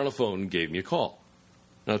 got on the phone and gave me a call.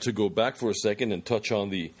 Now, to go back for a second and touch on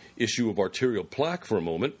the issue of arterial plaque for a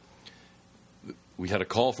moment, we had a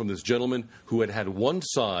call from this gentleman who had one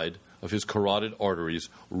side of his carotid arteries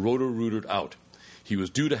rotor-rooted out. He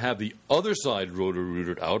was due to have the other side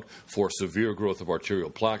rotor-rooted out for severe growth of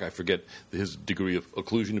arterial plaque. I forget his degree of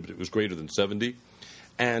occlusion, but it was greater than 70.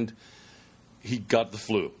 And he got the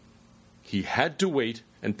flu. He had to wait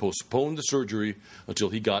and postpone the surgery until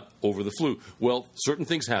he got over the flu. Well, certain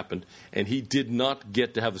things happened, and he did not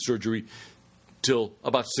get to have the surgery till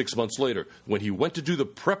about 6 months later. When he went to do the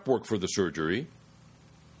prep work for the surgery,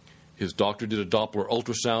 his doctor did a Doppler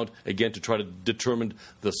ultrasound, again, to try to determine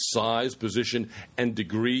the size, position, and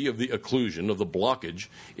degree of the occlusion, of the blockage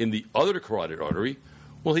in the other carotid artery.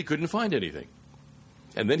 Well, he couldn't find anything.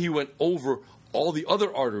 And then he went over all the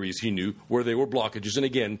other arteries he knew where there were blockages, and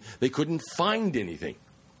again, they couldn't find anything.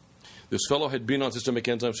 This fellow had been on systemic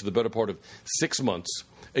enzymes for the better part of 6 months,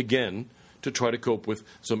 again, to try to cope with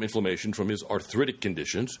some inflammation from his arthritic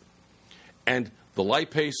conditions. And the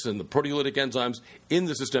lipase and the proteolytic enzymes in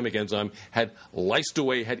the systemic enzyme had lysed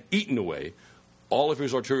away, had eaten away all of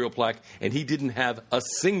his arterial plaque, and he didn't have a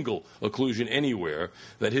single occlusion anywhere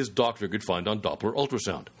that his doctor could find on Doppler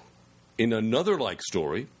ultrasound. In another like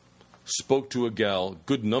story, spoke to a gal a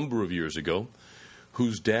good number of years ago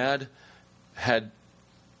whose dad had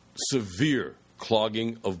severe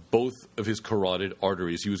clogging of both of his carotid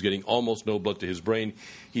arteries. He was getting almost no blood to his brain.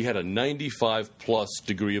 He had a 95-plus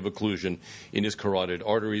degree of occlusion in his carotid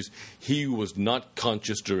arteries. He was not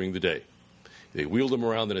conscious during the day. They wheeled him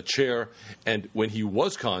around in a chair, and when he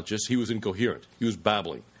was conscious, he was incoherent. He was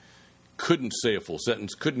babbling. Couldn't say a full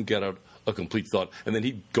sentence, couldn't get out a complete thought, and then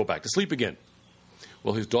he'd go back to sleep again.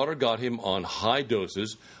 Well, his daughter got him on high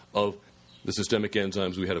doses of the systemic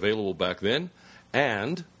enzymes we had available back then,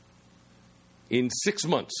 and in 6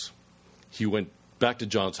 months, he went back to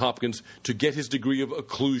Johns Hopkins to get his degree of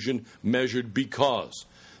occlusion measured, because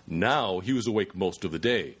now he was awake most of the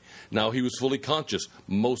day. Now he was fully conscious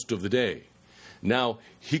most of the day. Now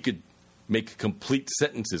he could make complete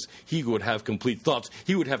sentences. He would have complete thoughts.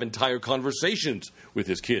 He would have entire conversations with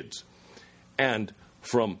his kids. And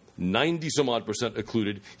from 90-some-odd%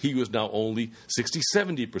 occluded, he was now only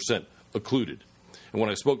 60-70% occluded. And when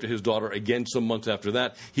I spoke to his daughter again some months after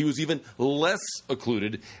that, he was even less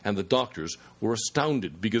occluded, and the doctors were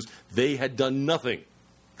astounded because they had done nothing,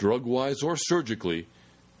 drug-wise or surgically,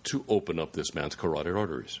 to open up this man's carotid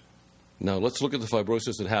arteries. Now, let's look at the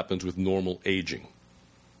fibrosis that happens with normal aging.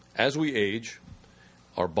 As we age,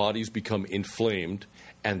 our bodies become inflamed,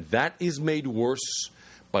 and that is made worse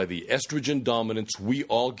by the estrogen dominance we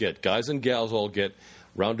all get, guys and gals all get,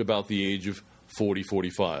 round about the age of 40,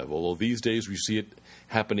 45, although these days we see it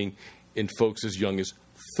happening in folks as young as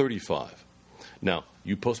 35. Now,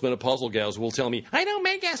 you postmenopausal gals will tell me, I don't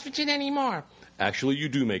make estrogen anymore. Actually, you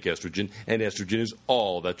do make estrogen, and estrogen is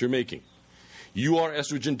all that you're making. You are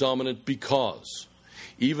estrogen dominant because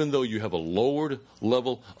even though you have a lowered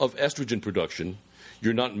level of estrogen production,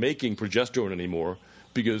 you're not making progesterone anymore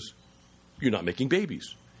because you're not making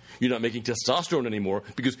babies. You're not making testosterone anymore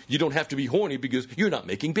because you don't have to be horny because you're not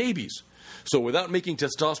making babies. So without making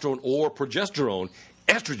testosterone or progesterone,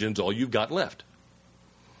 estrogen's all you've got left.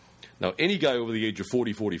 Now, any guy over the age of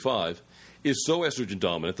 40, 45 is so estrogen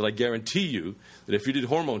dominant that I guarantee you that if you did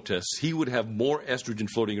hormone tests, he would have more estrogen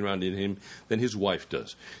floating around in him than his wife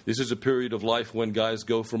does. This is a period of life when guys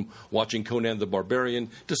go from watching Conan the Barbarian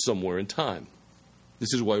to somewhere in time.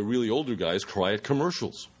 This is why really older guys cry at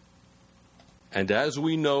commercials. And as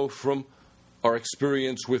we know from our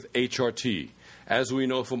experience with HRT, as we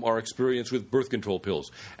know from our experience with birth control pills,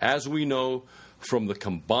 as we know from the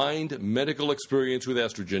combined medical experience with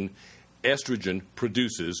estrogen, estrogen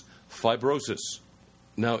produces fibrosis.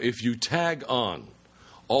 Now, if you tag on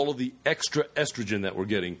all of the extra estrogen that we're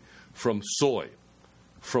getting from soy,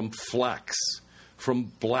 from flax,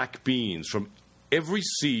 from black beans, from every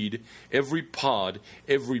seed, every pod,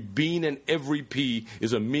 every bean, and every pea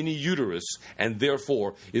is a mini uterus and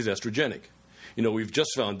therefore is estrogenic. You know, we've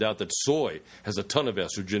just found out that soy has a ton of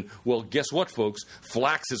estrogen. Well, guess what, folks?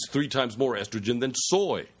 Flax has 3 times more estrogen than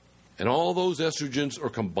soy. And all those estrogens are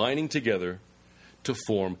combining together to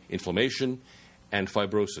form inflammation and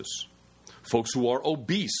fibrosis. Folks who are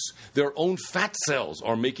obese, their own fat cells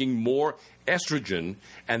are making more estrogen,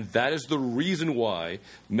 and that is the reason why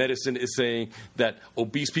medicine is saying that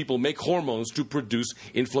obese people make hormones to produce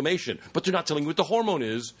inflammation. But they're not telling you what the hormone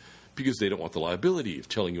is because they don't want the liability of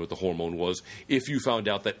telling you what the hormone was if you found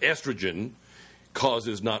out that estrogen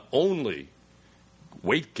causes not only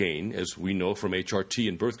weight gain, as we know from HRT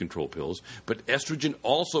and birth control pills, but estrogen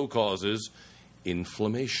also causes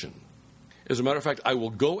inflammation. As a matter of fact, I will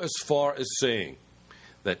go as far as saying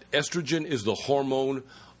that estrogen is the hormone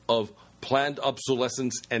of planned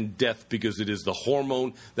obsolescence and death, because it is the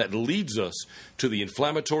hormone that leads us to the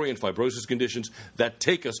inflammatory and fibrosis conditions that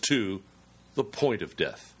take us to the point of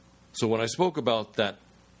death. So when I spoke about that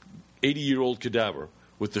 80-year-old cadaver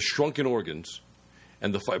with the shrunken organs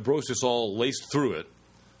and the fibrosis all laced through it,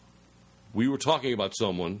 we were talking about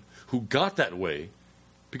someone who got that way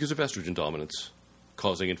because of estrogen dominance,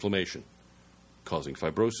 causing inflammation, causing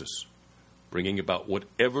fibrosis, bringing about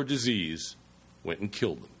whatever disease went and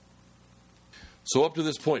killed them. So up to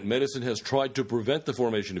this point, medicine has tried to prevent the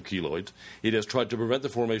formation of keloids. It has tried to prevent the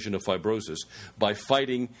formation of fibrosis by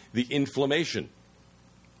fighting the inflammation.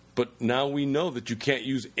 But now we know that you can't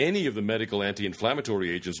use any of the medical anti-inflammatory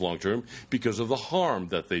agents long-term because of the harm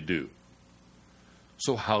that they do.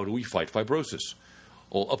 So how do we fight fibrosis?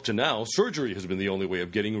 Well, up to now, surgery has been the only way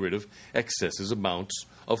of getting rid of excessive amounts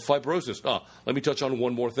of fibrosis. Let me touch on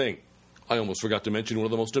one more thing. I almost forgot to mention one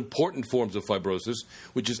of the most important forms of fibrosis,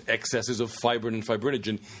 which is excesses of fibrin and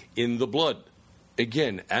fibrinogen in the blood.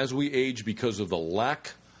 Again, as we age because of the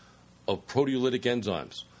lack of proteolytic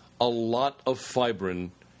enzymes, a lot of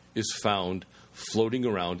fibrin is found floating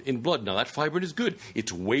around in blood. Now, that fibrin is good.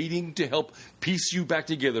 It's waiting to help piece you back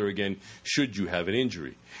together again should you have an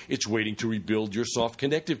injury. It's waiting to rebuild your soft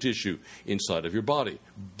connective tissue inside of your body.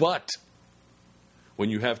 But when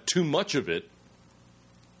you have too much of it,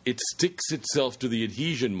 it sticks itself to the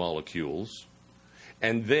adhesion molecules,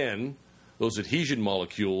 and then those adhesion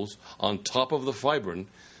molecules on top of the fibrin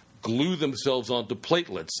glue themselves onto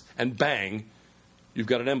platelets, and bang, you've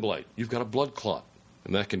got an embolite. You've got a blood clot.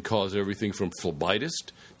 And that can cause everything from phlebitis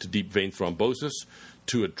to deep vein thrombosis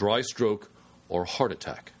to a dry stroke or heart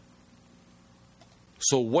attack.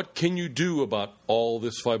 So what can you do about all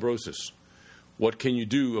this fibrosis? What can you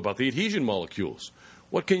do about the adhesion molecules?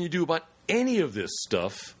 What can you do about any of this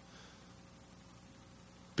stuff?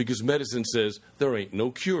 Because medicine says there ain't no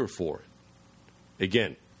cure for it.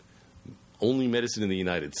 Again, only medicine in the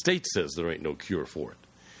United States says there ain't no cure for it.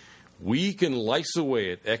 We can lice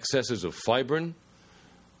away at excesses of fibrin.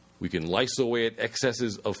 We can lice away at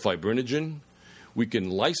excesses of fibrinogen. We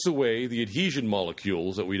can lice away the adhesion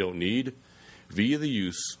molecules that we don't need via the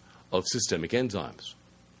use of systemic enzymes.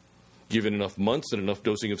 Given enough months and enough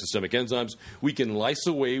dosing of systemic enzymes, we can lice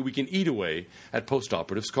away, we can eat away at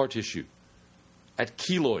postoperative scar tissue, at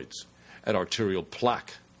keloids, at arterial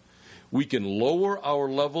plaque. We can lower our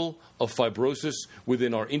level of fibrosis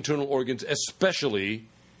within our internal organs, especially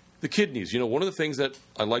the kidneys. You know, one of the things that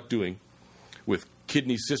I like doing with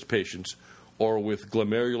kidney cyst patients or with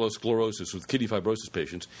glomerulosclerosis, with kidney fibrosis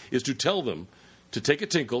patients, is to tell them to take a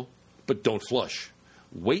tinkle, but don't flush.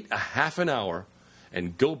 Wait a half an hour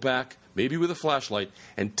and go back, maybe with a flashlight,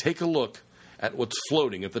 and take a look at what's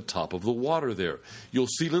floating at the top of the water there. You'll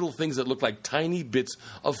see little things that look like tiny bits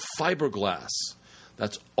of fiberglass.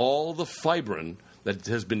 That's all the fibrin that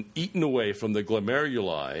has been eaten away from the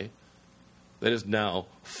glomeruli that is now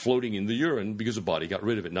floating in the urine because the body got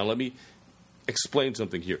rid of it. Now let me explain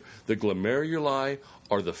something here. The glomeruli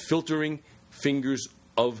are the filtering fingers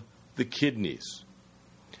of the kidneys.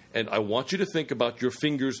 And I want you to think about your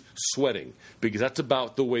fingers sweating, because that's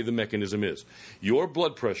about the way the mechanism is. Your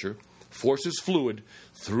blood pressure forces fluid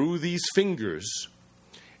through these fingers,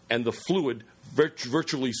 and the fluid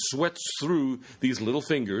virtually sweats through these little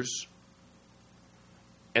fingers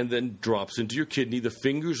and then drops into your kidney. The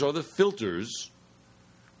fingers are the filters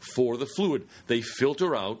for the fluid. They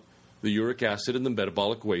filter out the uric acid and the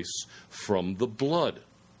metabolic wastes from the blood.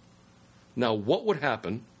 Now, what would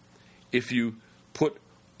happen if you put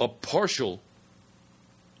a partial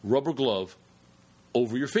rubber glove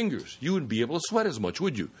over your fingers? You wouldn't be able to sweat as much,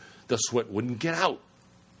 would you? The sweat wouldn't get out.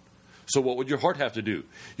 So what would your heart have to do?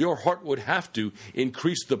 Your heart would have to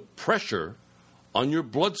increase the pressure on your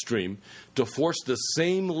bloodstream to force the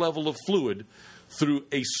same level of fluid through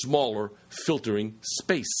a smaller filtering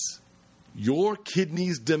space. Your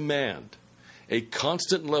kidneys demand a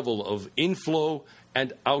constant level of inflow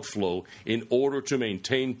and outflow in order to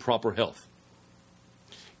maintain proper health,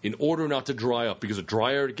 in order not to dry up, because the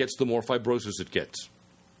drier it gets, the more fibrosis it gets.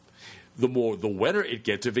 The wetter it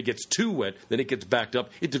gets, if it gets too wet, then it gets backed up,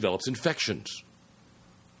 it develops infections.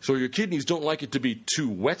 So your kidneys don't like it to be too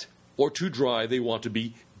wet or too dry, they want to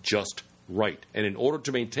be just right. And in order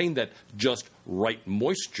to maintain that just right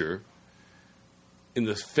moisture in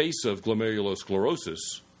the face of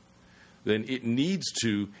glomerulosclerosis, then it needs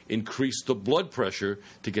to increase the blood pressure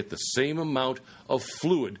to get the same amount of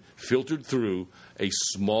fluid filtered through a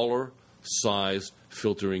smaller size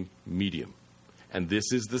filtering medium. And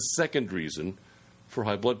this is the second reason for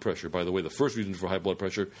high blood pressure. By the way, the first reason for high blood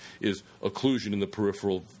pressure is occlusion in the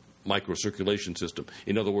peripheral microcirculation system.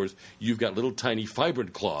 In other words, you've got little tiny fibrin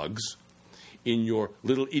clogs in your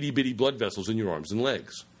little itty-bitty blood vessels in your arms and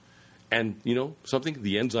legs. And, you know, something?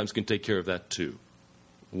 The enzymes can take care of that too.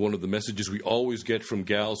 One of the messages we always get from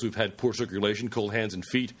gals who've had poor circulation, cold hands and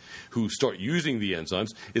feet, who start using the enzymes,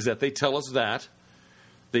 is that they tell us that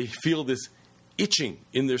they feel this itching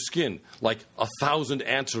in their skin, like 1,000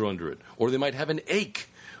 ants are under it. Or they might have an ache,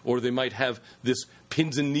 or they might have this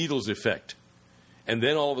pins and needles effect. And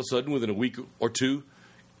then all of a sudden, within a week or two,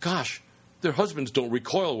 gosh, their husbands don't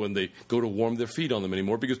recoil when they go to warm their feet on them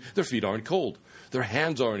anymore because their feet aren't cold. Their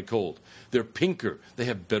hands aren't cold. They're pinker. They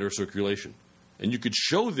have better circulation. And you could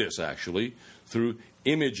show this, actually, through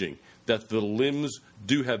imaging, that the limbs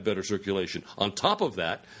do have better circulation. On top of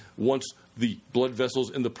that, once the blood vessels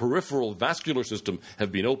in the peripheral vascular system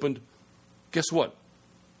have been opened, guess what?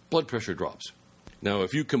 Blood pressure drops. Now,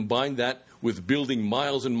 if you combine that with building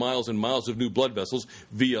miles and miles and miles of new blood vessels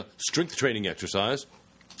via strength training exercise,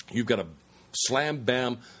 you've got a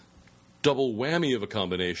slam-bam double whammy of a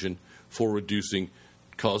combination for reducing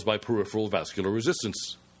caused by peripheral vascular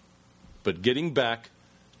resistance. But getting back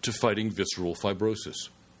to fighting visceral fibrosis.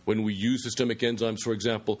 When we use systemic enzymes, for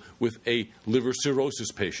example, with a liver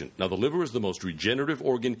cirrhosis patient. Now, the liver is the most regenerative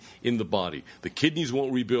organ in the body. The kidneys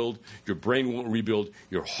won't rebuild, your brain won't rebuild,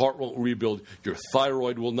 your heart won't rebuild, your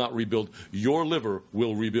thyroid will not rebuild, your liver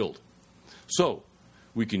will rebuild. So,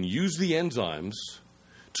 we can use the enzymes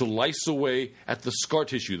to lyse away at the scar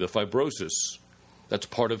tissue, the fibrosis, that's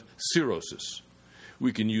part of cirrhosis.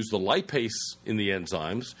 We can use the lipase in the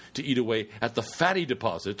enzymes to eat away at the fatty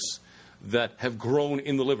deposits that have grown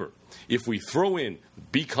in the liver. If we throw in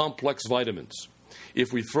B-complex vitamins,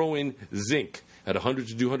 if we throw in zinc at 100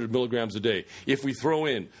 to 200 milligrams a day, if we throw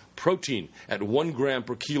in protein at 1 gram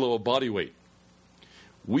per kilo of body weight,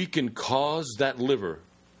 we can cause that liver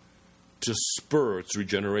to spur its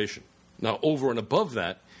regeneration. Now, over and above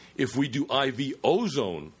that, if we do IV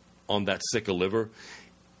ozone on that sick liver,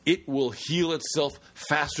 it will heal itself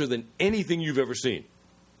faster than anything you've ever seen.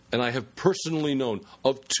 And I have personally known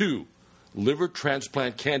of 2 liver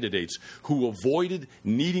transplant candidates who avoided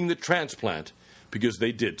needing the transplant because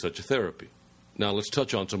they did such a therapy. Now let's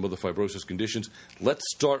touch on some of the fibrosis conditions. Let's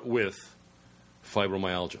start with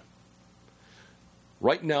fibromyalgia.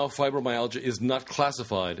 Right now, fibromyalgia is not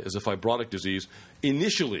classified as a fibrotic disease.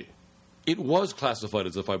 Initially, it was classified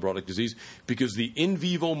as a fibrotic disease because the in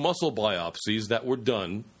vivo muscle biopsies that were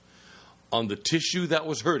done on the tissue that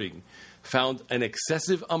was hurting found an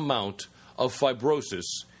excessive amount of fibrosis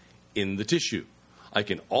in the tissue. I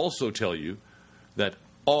can also tell you that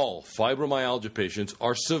all fibromyalgia patients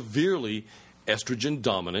are severely estrogen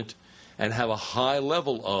dominant and have a high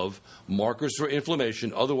level of markers for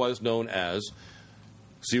inflammation, otherwise known as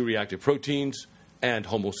C-reactive proteins and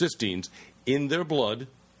homocysteines in their blood,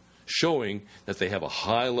 showing that they have a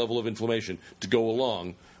high level of inflammation to go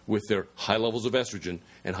along with their high levels of estrogen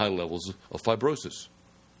and high levels of fibrosis.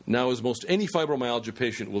 Now, as most any fibromyalgia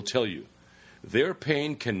patient will tell you, their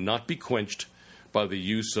pain cannot be quenched by the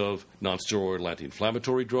use of nonsteroidal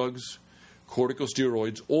anti-inflammatory drugs,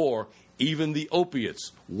 corticosteroids, or even the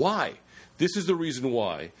opiates. Why? This is the reason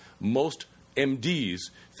why most MDs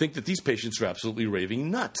think that these patients are absolutely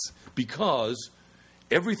raving nuts, because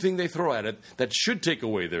everything they throw at it that should take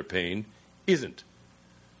away their pain isn't.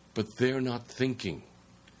 But they're not thinking.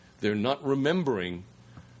 They're not remembering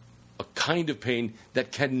a kind of pain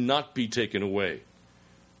that cannot be taken away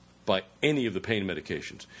by any of the pain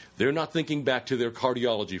medications. They're not thinking back to their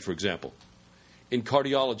cardiology, for example. In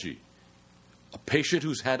cardiology, a patient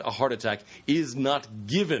who's had a heart attack is not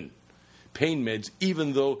given pain meds,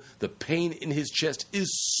 even though the pain in his chest is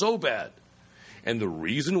so bad. And the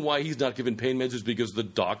reason why he's not given pain meds is because the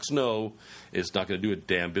docs know it's not going to do a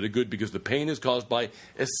damn bit of good, because the pain is caused by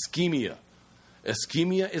ischemia.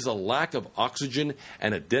 Ischemia is a lack of oxygen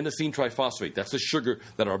and adenosine triphosphate. That's the sugar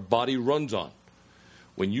that our body runs on.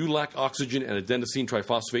 When you lack oxygen and adenosine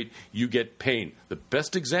triphosphate, you get pain. The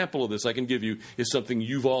best example of this I can give you is something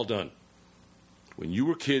you've all done. When you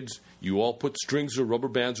were kids, you all put strings or rubber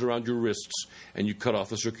bands around your wrists and you cut off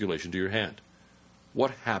the circulation to your hand.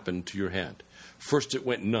 What happened to your hand? First it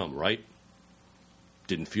went numb, right?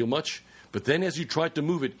 Didn't feel much. But then as you tried to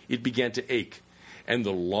move it, it began to ache. And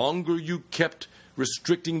the longer you kept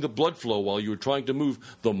restricting the blood flow while you were trying to move,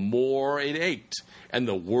 the more it ached and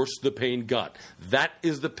the worse the pain got. That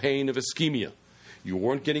is the pain of ischemia. You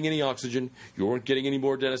weren't getting any oxygen. You weren't getting any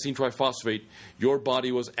more adenosine triphosphate. Your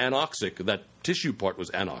body was anoxic. That tissue part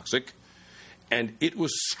was anoxic. and it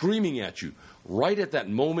was screaming at you. Right at that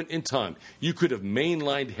moment in time, you could have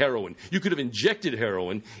mainlined heroin. You could have injected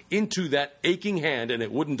heroin into that aching hand, and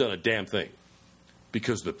it wouldn't have done a damn thing.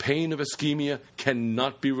 Because the pain of ischemia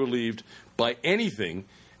cannot be relieved by anything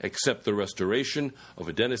except the restoration of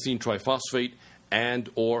adenosine triphosphate and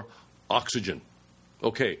or oxygen.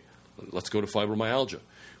 Okay, let's go to fibromyalgia.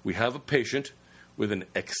 We have a patient with an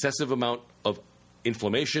excessive amount of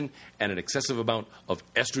inflammation and an excessive amount of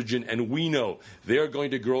estrogen, and we know they're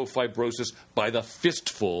going to grow fibrosis by the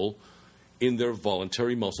fistful in their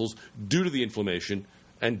voluntary muscles due to the inflammation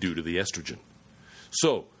and due to the estrogen.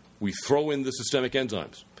 So we throw in the systemic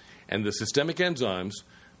enzymes, and the systemic enzymes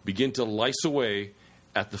begin to lyse away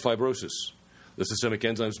at the fibrosis. The systemic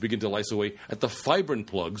enzymes begin to lyse away at the fibrin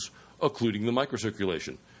plugs, occluding the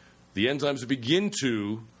microcirculation. The enzymes begin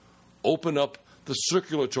to open up the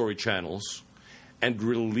circulatory channels and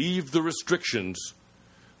relieve the restrictions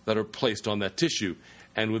that are placed on that tissue.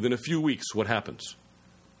 And within a few weeks, what happens?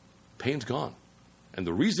 Pain's gone. And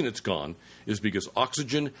the reason it's gone is because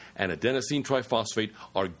oxygen and adenosine triphosphate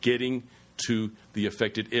are getting to the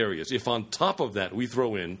affected areas. If on top of that we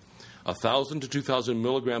throw in 1,000 to 2,000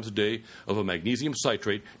 milligrams a day of a magnesium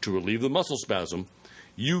citrate to relieve the muscle spasm,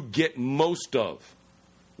 you get most of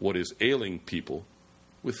what is ailing people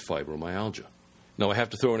with fibromyalgia. Now, I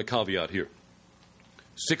have to throw in a caveat here.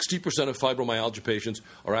 60% of fibromyalgia patients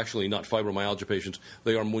are actually not fibromyalgia patients.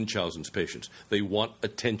 They are Munchausen's patients. They want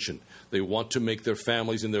attention. They want to make their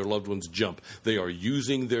families and their loved ones jump. They are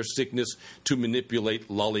using their sickness to manipulate,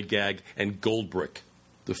 lollygag, and gold brick.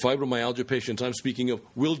 The fibromyalgia patients I'm speaking of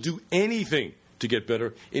will do anything to get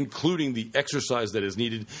better, including the exercise that is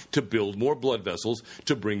needed to build more blood vessels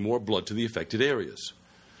to bring more blood to the affected areas.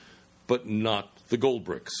 But not the gold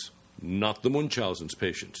bricks. Not the Munchausen's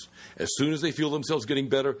patients. As soon as they feel themselves getting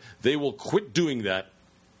better, they will quit doing that,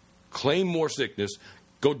 claim more sickness,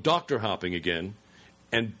 go doctor hopping again,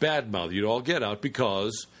 and badmouth you to all get out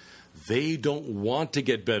because they don't want to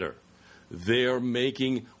get better. They're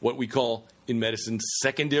making what we call in medicine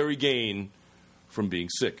secondary gain from being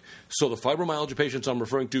sick. So the fibromyalgia patients I'm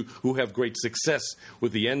referring to who have great success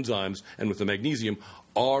with the enzymes and with the magnesium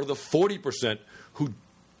are the 40% who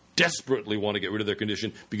desperately want to get rid of their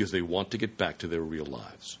condition because they want to get back to their real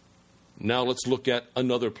lives. Now let's look at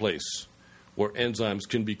another place where enzymes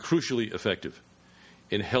can be crucially effective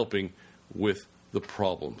in helping with the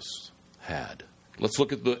problems had. Let's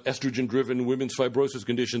look at the estrogen-driven women's fibrosis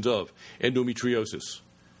conditions of endometriosis,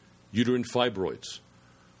 uterine fibroids,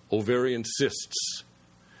 ovarian cysts.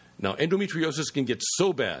 Now, endometriosis can get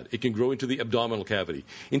so bad it can grow into the abdominal cavity,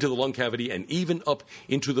 into the lung cavity, and even up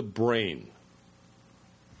into the brain.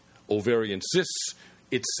 Ovarian cysts,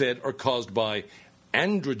 it's said, are caused by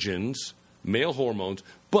androgens, male hormones,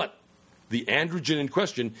 but the androgen in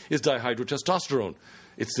question is dihydrotestosterone.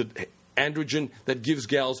 It's the androgen that gives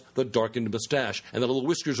gals the darkened mustache and the little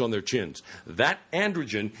whiskers on their chins. That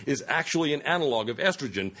androgen is actually an analog of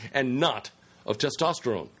estrogen and not of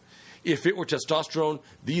testosterone. If it were testosterone,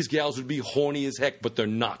 these gals would be horny as heck, but they're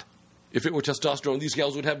not. If it were testosterone, these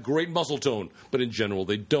gals would have great muscle tone, but in general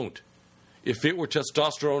they don't. If it were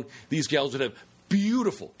testosterone, these gals would have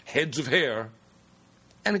beautiful heads of hair,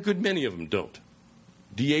 and a good many of them don't.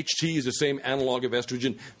 DHT is the same analog of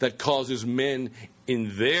estrogen that causes men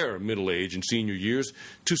in their middle age and senior years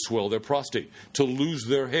to swell their prostate, to lose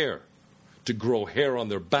their hair, to grow hair on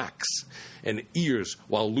their backs and ears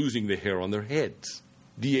while losing the hair on their heads.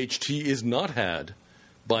 DHT is not had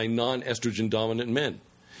by non-estrogen dominant men.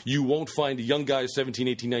 You won't find young guys 17,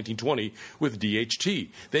 18, 19, 20 with DHT.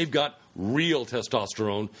 They've got real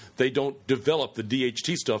testosterone. They don't develop the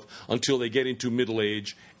DHT stuff until they get into middle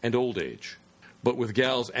age and old age. But with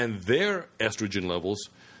gals and their estrogen levels,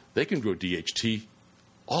 they can grow DHT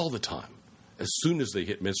all the time. As soon as they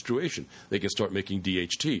hit menstruation, they can start making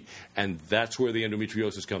DHT. And that's where the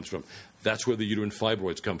endometriosis comes from. That's where the uterine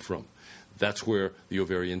fibroids come from. That's where the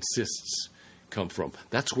ovarian cysts come from.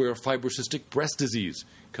 That's where fibrocystic breast disease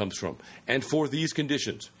comes from. And for these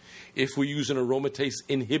conditions, if we use an aromatase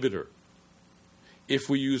inhibitor, if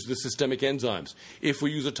we use the systemic enzymes, if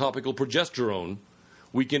we use a topical progesterone,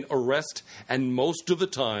 we can arrest, and most of the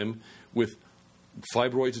time with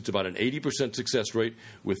fibroids, it's about an 80% success rate.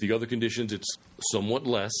 With the other conditions, it's somewhat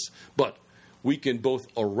less. But we can both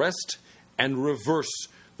arrest and reverse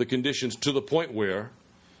the conditions to the point where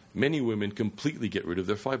many women completely get rid of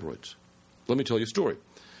their fibroids. Let me tell you a story.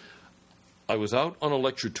 I was out on a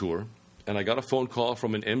lecture tour, and I got a phone call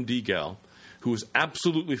from an MD gal who was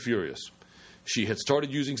absolutely furious. She had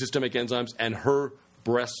started using systemic enzymes, and her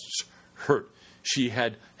breasts hurt. She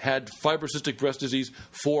had had fibrocystic breast disease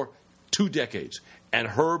for 2 decades, And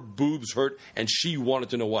her boobs hurt, and she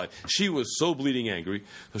wanted to know why. She was so bleeding angry,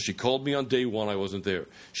 so she called me on day 1, I wasn't there.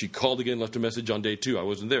 She called again, left a message on day 2, I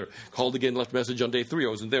wasn't there. Called again, left a message on day 3, I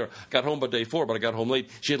wasn't there. Got home by day 4, but I got home late.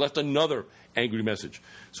 She had left another angry message.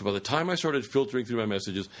 So by the time I started filtering through my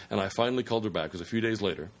messages, and I finally called her back, it was a few days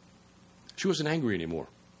later, she wasn't angry anymore.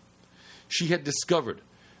 She had discovered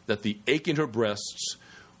that the ache in her breasts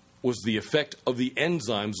was the effect of the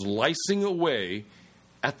enzymes lysing away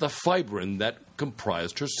at the fibrin that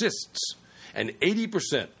comprised her cysts. And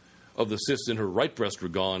 80% of the cysts in her right breast were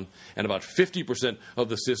gone, and about 50% of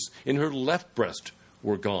the cysts in her left breast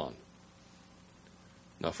were gone.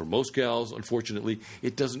 Now, for most gals, unfortunately,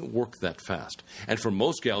 it doesn't work that fast. And for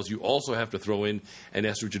most gals, you also have to throw in an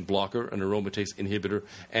estrogen blocker, an aromatase inhibitor,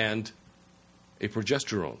 and a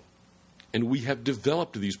progesterone. And we have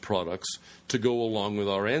developed these products to go along with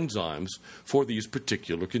our enzymes for these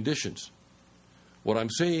particular conditions. What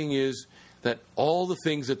I'm saying is that all the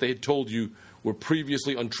things that they had told you were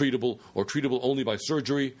previously untreatable or treatable only by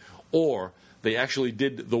surgery, or they actually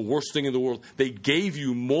did the worst thing in the world. They gave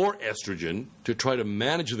you more estrogen to try to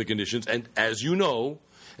manage the conditions. And as you know,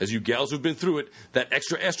 as you gals who've been through it, that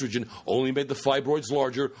extra estrogen only made the fibroids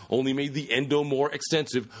larger, only made the endo more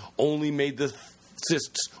extensive, only made the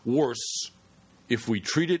cysts worse. If we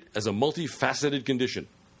treat it as a multifaceted condition,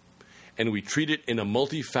 and we treat it in a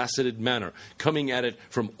multifaceted manner, coming at it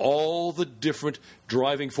from all the different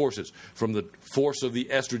driving forces, from the force of the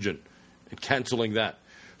estrogen and canceling that,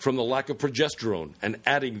 from the lack of progesterone and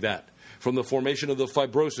adding that, from the formation of the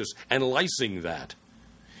fibrosis and lysing that.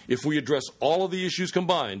 If we address all of the issues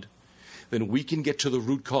combined, then we can get to the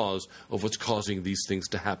root cause of what's causing these things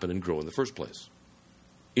to happen and grow in the first place.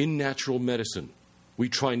 In natural medicine, we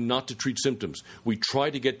try not to treat symptoms. We try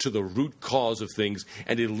to get to the root cause of things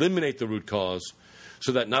and eliminate the root cause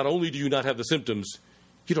so that not only do you not have the symptoms,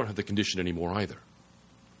 you don't have the condition anymore either.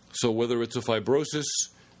 So whether it's a fibrosis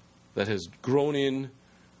that has grown in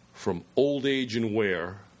from old age and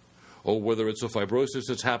wear, or whether it's a fibrosis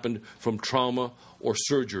that's happened from trauma or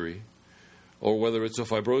surgery, or whether it's a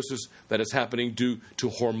fibrosis that is happening due to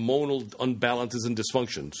hormonal unbalances and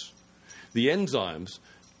dysfunctions, the enzymes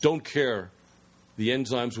don't care. The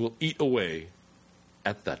enzymes will eat away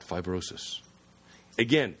at that fibrosis.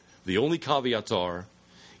 Again, the only caveats are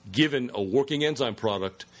given a working enzyme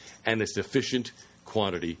product and a sufficient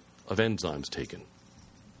quantity of enzymes taken.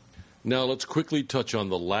 Now let's quickly touch on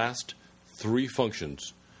the last 3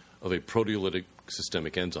 functions of a proteolytic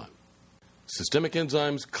systemic enzyme. Systemic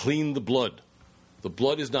enzymes clean the blood. The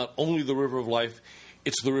blood is not only the river of life,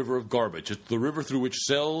 it's the river of garbage. It's the river through which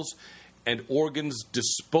cells and organs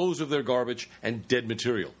dispose of their garbage and dead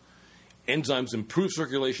material. Enzymes improve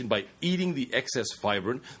circulation by eating the excess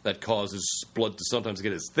fibrin that causes blood to sometimes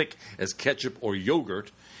get as thick as ketchup or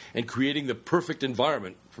yogurt, and creating the perfect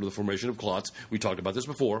environment for the formation of clots. We talked about this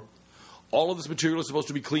before. All of this material is supposed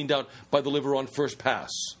to be cleaned out by the liver on first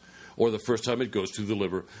pass, or the first time it goes through the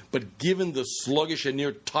liver. But given the sluggish and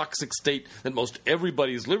near toxic state that most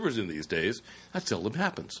everybody's liver is in these days, that seldom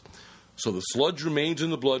happens. So the sludge remains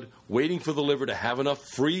in the blood, waiting for the liver to have enough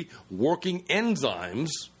free working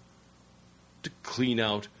enzymes to clean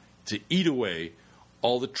out, to eat away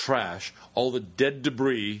all the trash, all the dead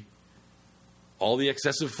debris, all the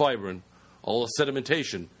excessive fibrin, all the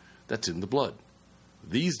sedimentation that's in the blood.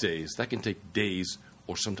 These days, that can take days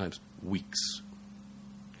or sometimes weeks.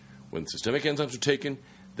 When systemic enzymes are taken,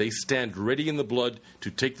 they stand ready in the blood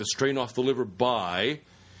to take the strain off the liver by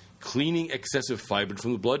cleaning excessive fibrin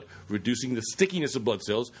from the blood, reducing the stickiness of blood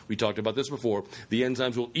cells. We talked about this before. The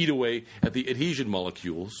enzymes will eat away at the adhesion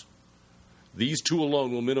molecules. These 2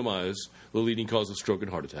 alone will minimize the leading cause of stroke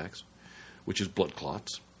and heart attacks, which is blood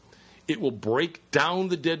clots. It will break down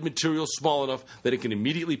the dead material small enough that it can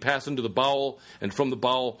immediately pass into the bowel, and from the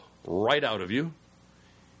bowel right out of you.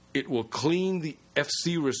 It will clean the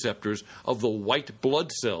Fc receptors of the white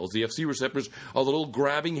blood cells. The Fc receptors are the little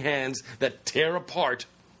grabbing hands that tear apart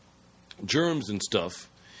germs and stuff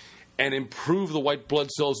and improve the white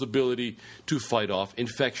blood cell's ability to fight off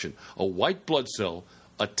infection. A white blood cell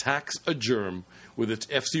attacks a germ with its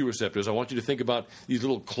Fc receptors. I want you to think about these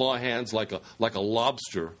little claw hands like a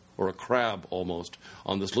lobster or a crab almost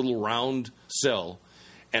on this little round cell.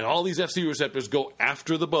 And all these Fc receptors go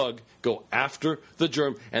after the bug, go after the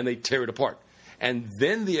germ, and they tear it apart. And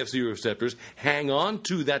then the Fc receptors hang on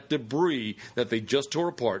to that debris that they just tore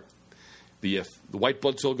apart. The white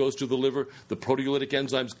blood cell goes to the liver. The proteolytic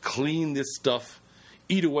enzymes clean this stuff,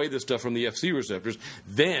 eat away this stuff from the Fc receptors.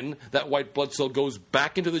 Then that white blood cell goes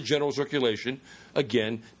back into the general circulation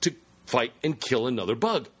again to fight and kill another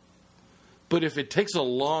bug. But if it takes a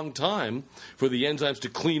long time for the enzymes to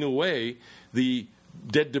clean away the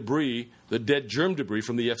dead debris, the dead germ debris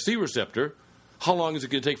from the Fc receptor, how long is it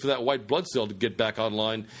going to take for that white blood cell to get back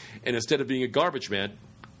online and instead of being a garbage man,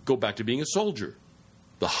 go back to being a soldier?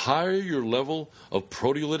 The higher your level of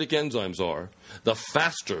proteolytic enzymes are, the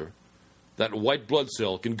faster that white blood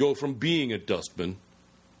cell can go from being a dustman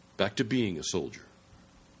back to being a soldier.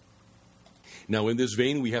 Now, in this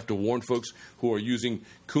vein, we have to warn folks who are using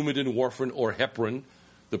Coumadin, warfarin, or heparin,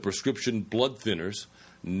 the prescription blood thinners,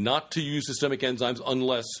 not to use systemic enzymes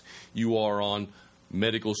unless you are on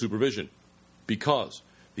medical supervision, because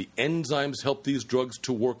the enzymes help these drugs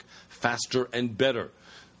to work faster and better.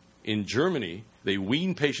 In Germany, they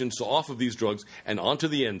wean patients off of these drugs and onto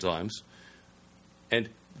the enzymes, and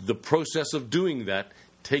the process of doing that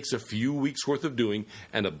takes a few weeks' worth of doing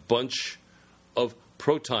and a bunch of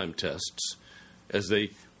ProTime tests as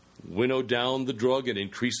they winnow down the drug and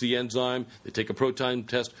increase the enzyme. They take a ProTime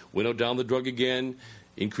test, winnow down the drug again,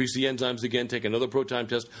 increase the enzymes again, take another ProTime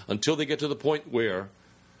test, until they get to the point where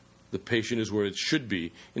the patient is where it should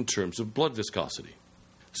be in terms of blood viscosity.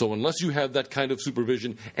 So unless you have that kind of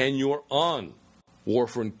supervision and you're on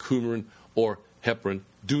warfarin, coumarin, or heparin,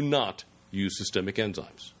 do not use systemic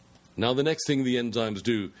enzymes. Now, the next thing the enzymes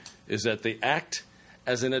do is that they act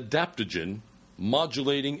as an adaptogen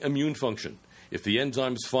modulating immune function. If the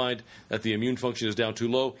enzymes find that the immune function is down too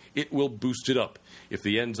low, it will boost it up. If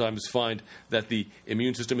the enzymes find that the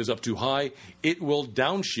immune system is up too high, it will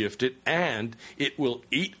downshift it, and it will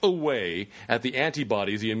eat away at the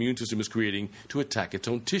antibodies the immune system is creating to attack its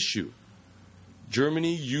own tissue.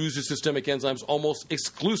 Germany uses systemic enzymes almost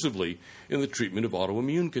exclusively in the treatment of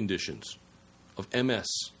autoimmune conditions, of MS,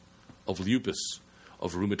 of lupus,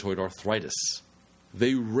 of rheumatoid arthritis.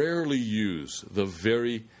 They rarely use the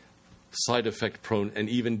very side effect prone and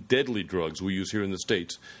even deadly drugs we use here in the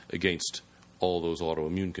States against all those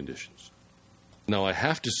autoimmune conditions. Now, I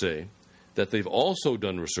have to say that they've also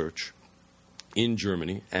done research in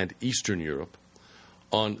Germany and Eastern Europe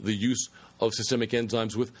on the use of systemic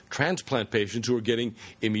enzymes with transplant patients who are getting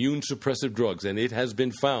immune suppressive drugs, and it has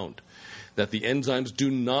been found that the enzymes do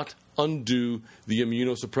not undo the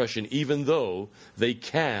immunosuppression, even though they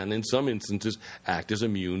can, in some instances, act as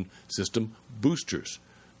immune system boosters.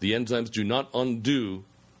 The enzymes do not undo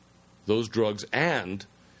those drugs, and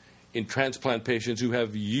in transplant patients who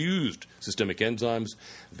have used systemic enzymes,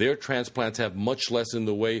 their transplants have much less in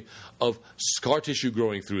the way of scar tissue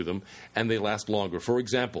growing through them, and they last longer. For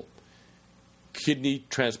example, kidney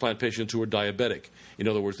transplant patients who are diabetic. In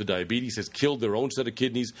other words, the diabetes has killed their own set of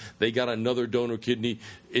kidneys. They got another donor kidney.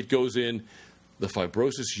 It goes in. The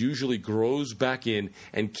fibrosis usually grows back in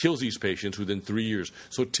and kills these patients within 3 years.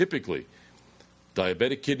 So typically,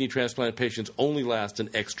 diabetic kidney transplant patients only last an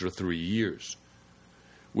extra 3 years.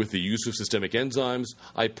 With the use of systemic enzymes,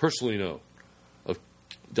 I personally know of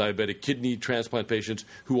diabetic kidney transplant patients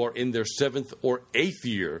who are in their 7th or 8th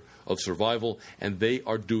year of survival, and they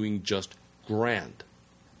are doing just grand.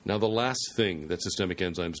 Now, the last thing that systemic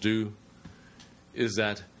enzymes do is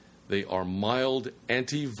that they are mild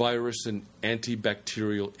antivirus and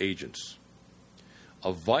antibacterial agents.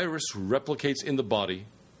 A virus replicates in the body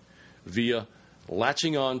via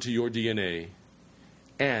latching on to your DNA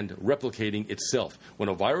and replicating itself. When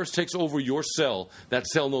a virus takes over your cell, that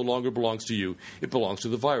cell no longer belongs to you. It belongs to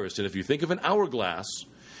the virus. And if you think of an hourglass,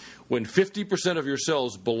 when 50% of your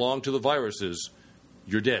cells belong to the viruses,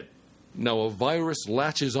 you're dead. Now, a virus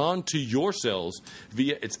latches on to your cells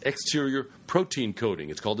via its exterior protein coating.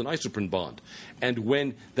 It's called an isoprene bond. And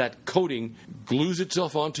when that coating glues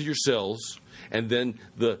itself onto your cells, and then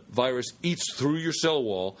the virus eats through your cell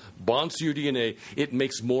wall, bonds to your DNA, it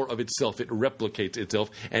makes more of itself. It replicates itself,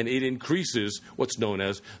 and it increases what's known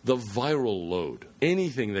as the viral load.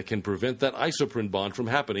 Anything that can prevent that isoprene bond from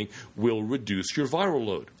happening will reduce your viral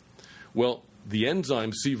load. Well, the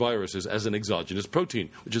enzymes see viruses as an exogenous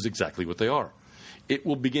protein, which is exactly what they are. It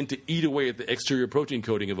will begin to eat away at the exterior protein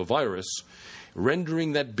coating of a virus,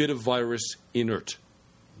 rendering that bit of virus inert.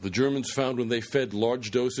 The Germans found when they fed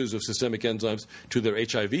large doses of systemic enzymes to their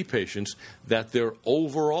HIV patients that their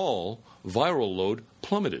overall viral load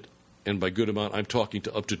plummeted. And by good amount, I'm talking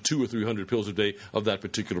to up to 200 or 300 pills a day of that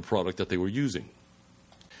particular product that they were using.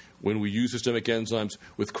 When we use systemic enzymes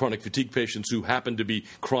with chronic fatigue patients who happen to be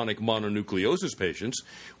chronic mononucleosis patients,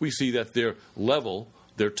 we see that their level,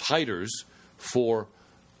 their titers for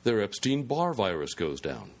their Epstein-Barr virus goes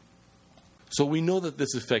down. So we know that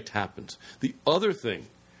this effect happens. The other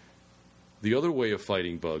way of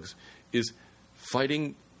fighting bugs is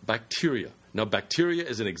fighting bacteria. Now, bacteria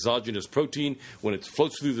is an exogenous protein. When it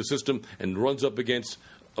floats through the system and runs up against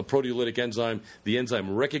a proteolytic enzyme, the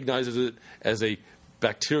enzyme recognizes it as a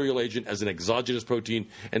bacterial agent, as an exogenous protein,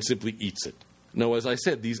 and simply eats it. Now, as I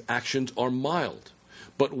said, these actions are mild,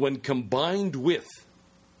 but when combined with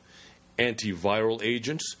antiviral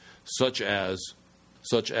agents such as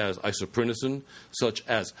isoprinosine, such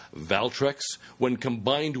as Valtrex, when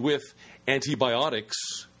combined with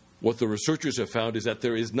antibiotics, what the researchers have found is that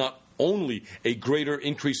there is not only a greater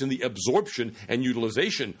increase in the absorption and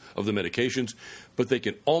utilization of the medications, but they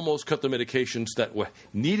can almost cut the medications that were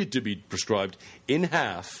needed to be prescribed in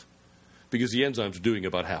half because the enzymes are doing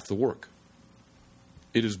about half the work.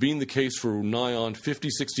 It has been the case for nigh on 50,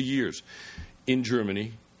 60 years in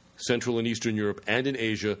Germany, Central and Eastern Europe, and in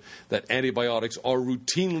Asia that antibiotics are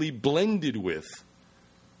routinely blended with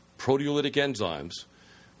proteolytic enzymes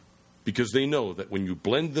because they know that when you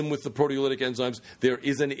blend them with the proteolytic enzymes, there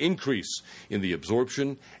is an increase in the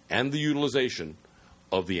absorption and the utilization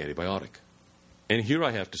of the antibiotic. And here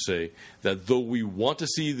I have to say that though we want to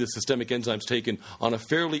see the systemic enzymes taken on a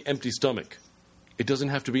fairly empty stomach, it doesn't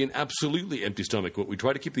have to be an absolutely empty stomach. What we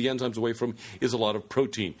try to keep the enzymes away from is a lot of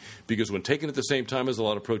protein, because when taken at the same time as a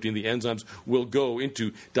lot of protein, the enzymes will go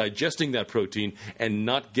into digesting that protein and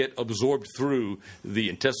not get absorbed through the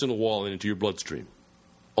intestinal wall and into your bloodstream.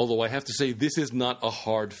 Although I have to say this is not a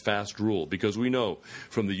hard, fast rule, because we know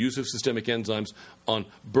from the use of systemic enzymes on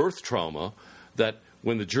birth trauma that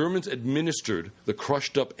when the Germans administered the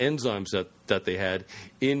crushed up enzymes that they had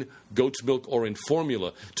in goat's milk or in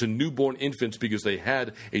formula to newborn infants because they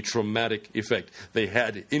had a traumatic effect, they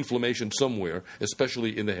had inflammation somewhere,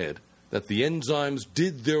 especially in the head, that the enzymes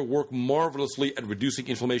did their work marvelously at reducing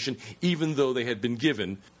inflammation even though they had been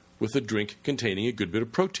given with a drink containing a good bit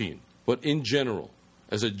of protein. But in general,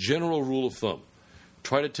 as a general rule of thumb,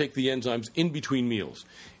 try to take the enzymes in between meals.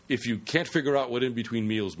 If you can't figure out what in between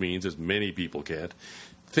meals means, as many people can't,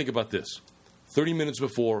 think about this. 30 minutes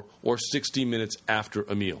before or 60 minutes after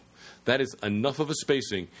a meal. That is enough of a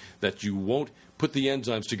spacing that you won't put the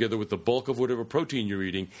enzymes together with the bulk of whatever protein you're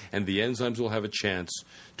eating, and the enzymes will have a chance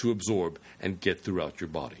to absorb and get throughout your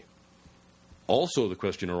body. Also, the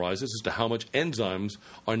question arises as to how much enzymes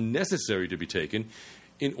are necessary to be taken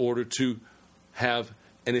in order to have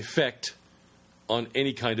an effect on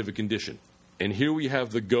any kind of a condition. And here we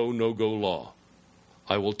have the go, no-go law.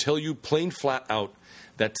 I will tell you plain flat out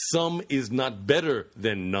that some is not better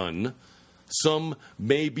than none. Some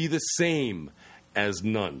may be the same as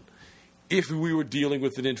none. If we were dealing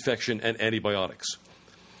with an infection and antibiotics,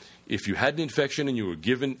 if you had an infection and you were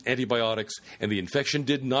given antibiotics and the infection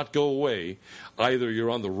did not go away, either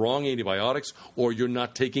you're on the wrong antibiotics or you're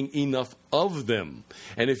not taking enough of them.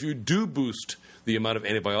 And if you do boost the amount of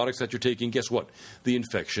antibiotics that you're taking, guess what? The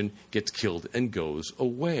infection gets killed and goes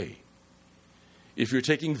away. If you're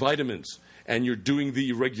taking vitamins and you're doing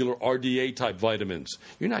the regular RDA type vitamins,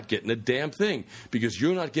 you're not getting a damn thing because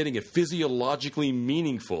you're not getting a physiologically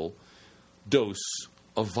meaningful dose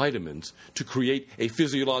of vitamins to create a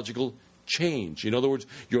physiological change. In other words,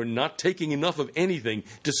 you're not taking enough of anything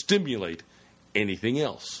to stimulate anything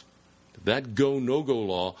else. That go, no-go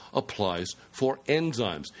law applies for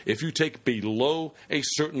enzymes. If you take below a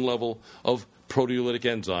certain level of proteolytic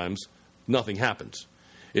enzymes, nothing happens.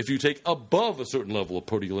 If you take above a certain level of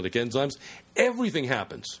proteolytic enzymes, everything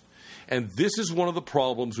happens. And this is one of the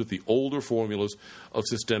problems with the older formulas of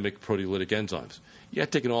systemic proteolytic enzymes. You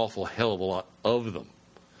have to take an awful hell of a lot of them.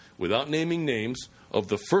 Without naming names, of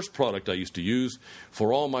the first product I used to use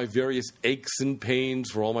for all my various aches and pains,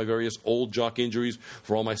 for all my various old jock injuries,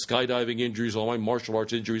 for all my skydiving injuries, all my martial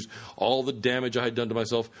arts injuries, all the damage I had done to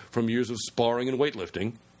myself from years of sparring and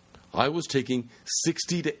weightlifting, I was taking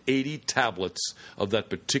 60 to 80 tablets of that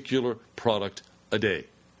particular product a day.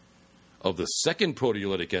 Of the second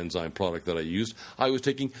proteolytic enzyme product that I used, I was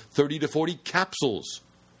taking 30 to 40 capsules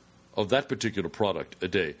of that particular product a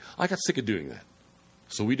day. I got sick of doing that.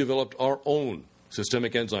 So we developed our own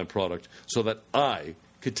systemic enzyme product so that I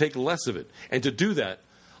could take less of it. And to do that,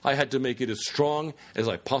 I had to make it as strong as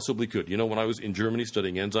I possibly could. You know, when I was in Germany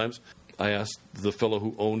studying enzymes, I asked the fellow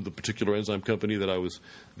who owned the particular enzyme company that I was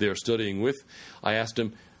there studying with, I asked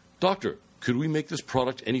him, "Doctor, could we make this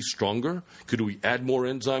product any stronger? Could we add more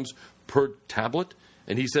enzymes per tablet?"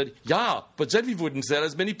 And he said, "Ja, but then we wouldn't sell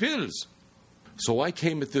as many pills." So I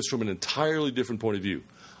came at this from an entirely different point of view.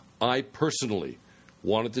 I personally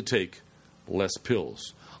wanted to take less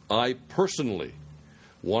pills. I personally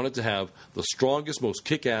wanted to have the strongest, most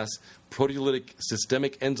kick-ass proteolytic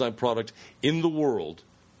systemic enzyme product in the world,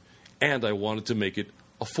 and I wanted to make it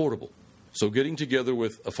affordable. So getting together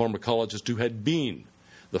with a pharmacologist who had been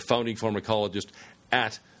the founding pharmacologist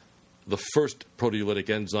at the first proteolytic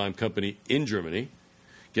enzyme company in Germany,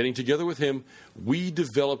 getting together with him, we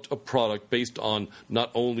developed a product based on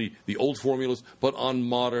not only the old formulas, but on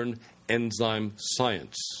modern enzyme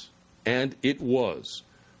science. And it was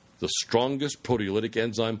the strongest proteolytic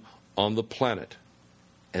enzyme on the planet.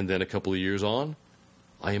 And then a couple of years on,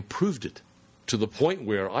 I improved it to the point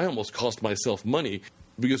where I almost cost myself money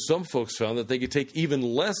because some folks found that they could take even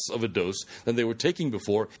less of a dose than they were taking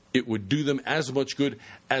before. It would do them as much good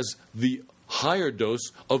as the higher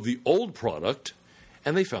dose of the old product,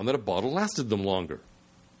 and they found that a bottle lasted them longer.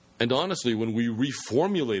 And honestly, when we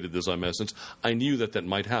reformulated the Zymessence, I knew that that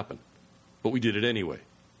might happen. But we did it anyway.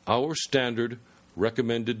 Our standard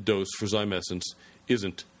recommended dose for Zymessence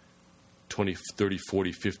isn't 20, 30,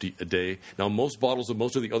 40, 50 a day. Now, most bottles of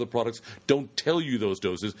most of the other products don't tell you those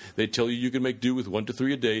doses. They tell you you can make do with 1 to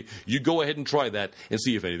 3 a day. You go ahead and try that and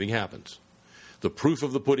see if anything happens. The proof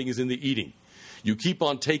of the pudding is in the eating. You keep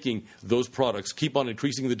on taking those products, keep on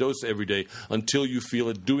increasing the dose every day until you feel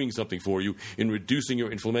it doing something for you in reducing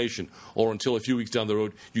your inflammation, or until a few weeks down the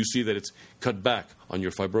road you see that it's cut back on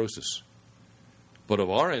your fibrosis. But of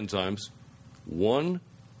our enzymes, 1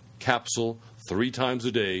 capsule 3 times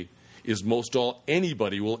a day is most all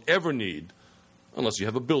anybody will ever need, unless you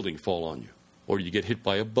have a building fall on you or you get hit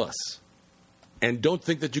by a bus. And don't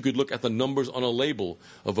think that you could look at the numbers on a label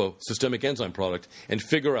of a systemic enzyme product and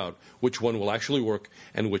figure out which one will actually work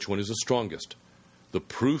and which one is the strongest. The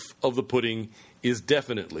proof of the pudding is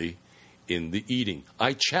definitely in the eating.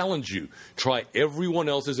 I challenge you, try everyone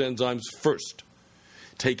else's enzymes first.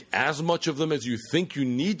 Take as much of them as you think you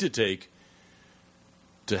need to take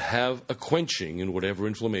to have a quenching in whatever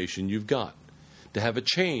inflammation you've got, to have a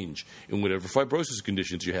change in whatever fibrosis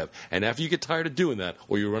conditions you have. And after you get tired of doing that,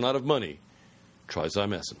 or you run out of money, try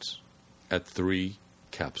Zymessence at 3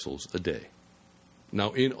 capsules a day.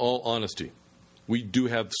 Now, in all honesty, we do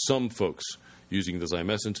have some folks using the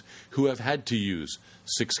Zymessence who have had to use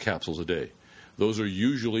 6 capsules a day. Those are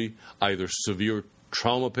usually either severe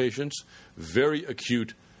trauma patients, very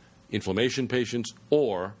acute inflammation patients,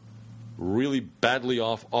 or really badly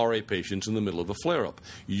off RA patients in the middle of a flare-up.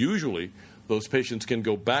 Usually, those patients can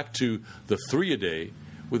go back to the 3 a day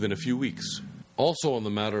within a few weeks. Also on the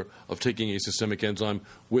matter of taking a systemic enzyme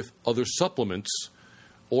with other supplements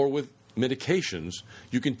or with medications,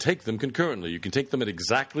 you can take them concurrently. You can take them at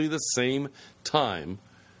exactly the same time,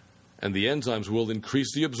 and the enzymes will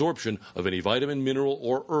increase the absorption of any vitamin, mineral,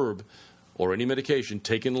 or herb or any medication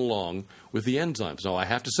taken along with the enzymes. Now, I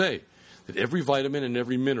have to say that every vitamin and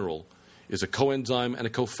every mineral is a coenzyme and a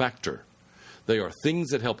cofactor. They are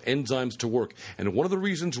things that help enzymes to work. And one of the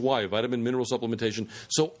reasons why vitamin mineral supplementation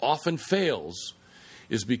so often fails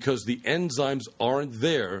is because the enzymes aren't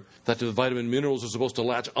there that the vitamin minerals are supposed to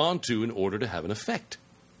latch onto in order to have an effect.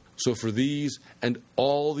 So for these and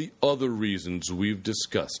all the other reasons we've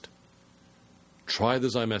discussed, try the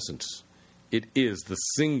Zymessence. It is the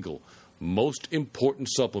single most important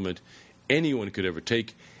supplement anyone could ever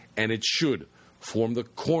take, and it should form the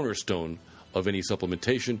cornerstone of any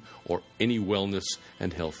supplementation or any wellness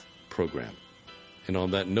and health program. And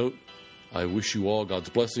on that note, I wish you all God's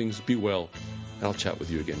blessings. Be well, and I'll chat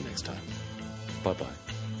with you again next time.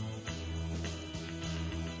 Bye-bye.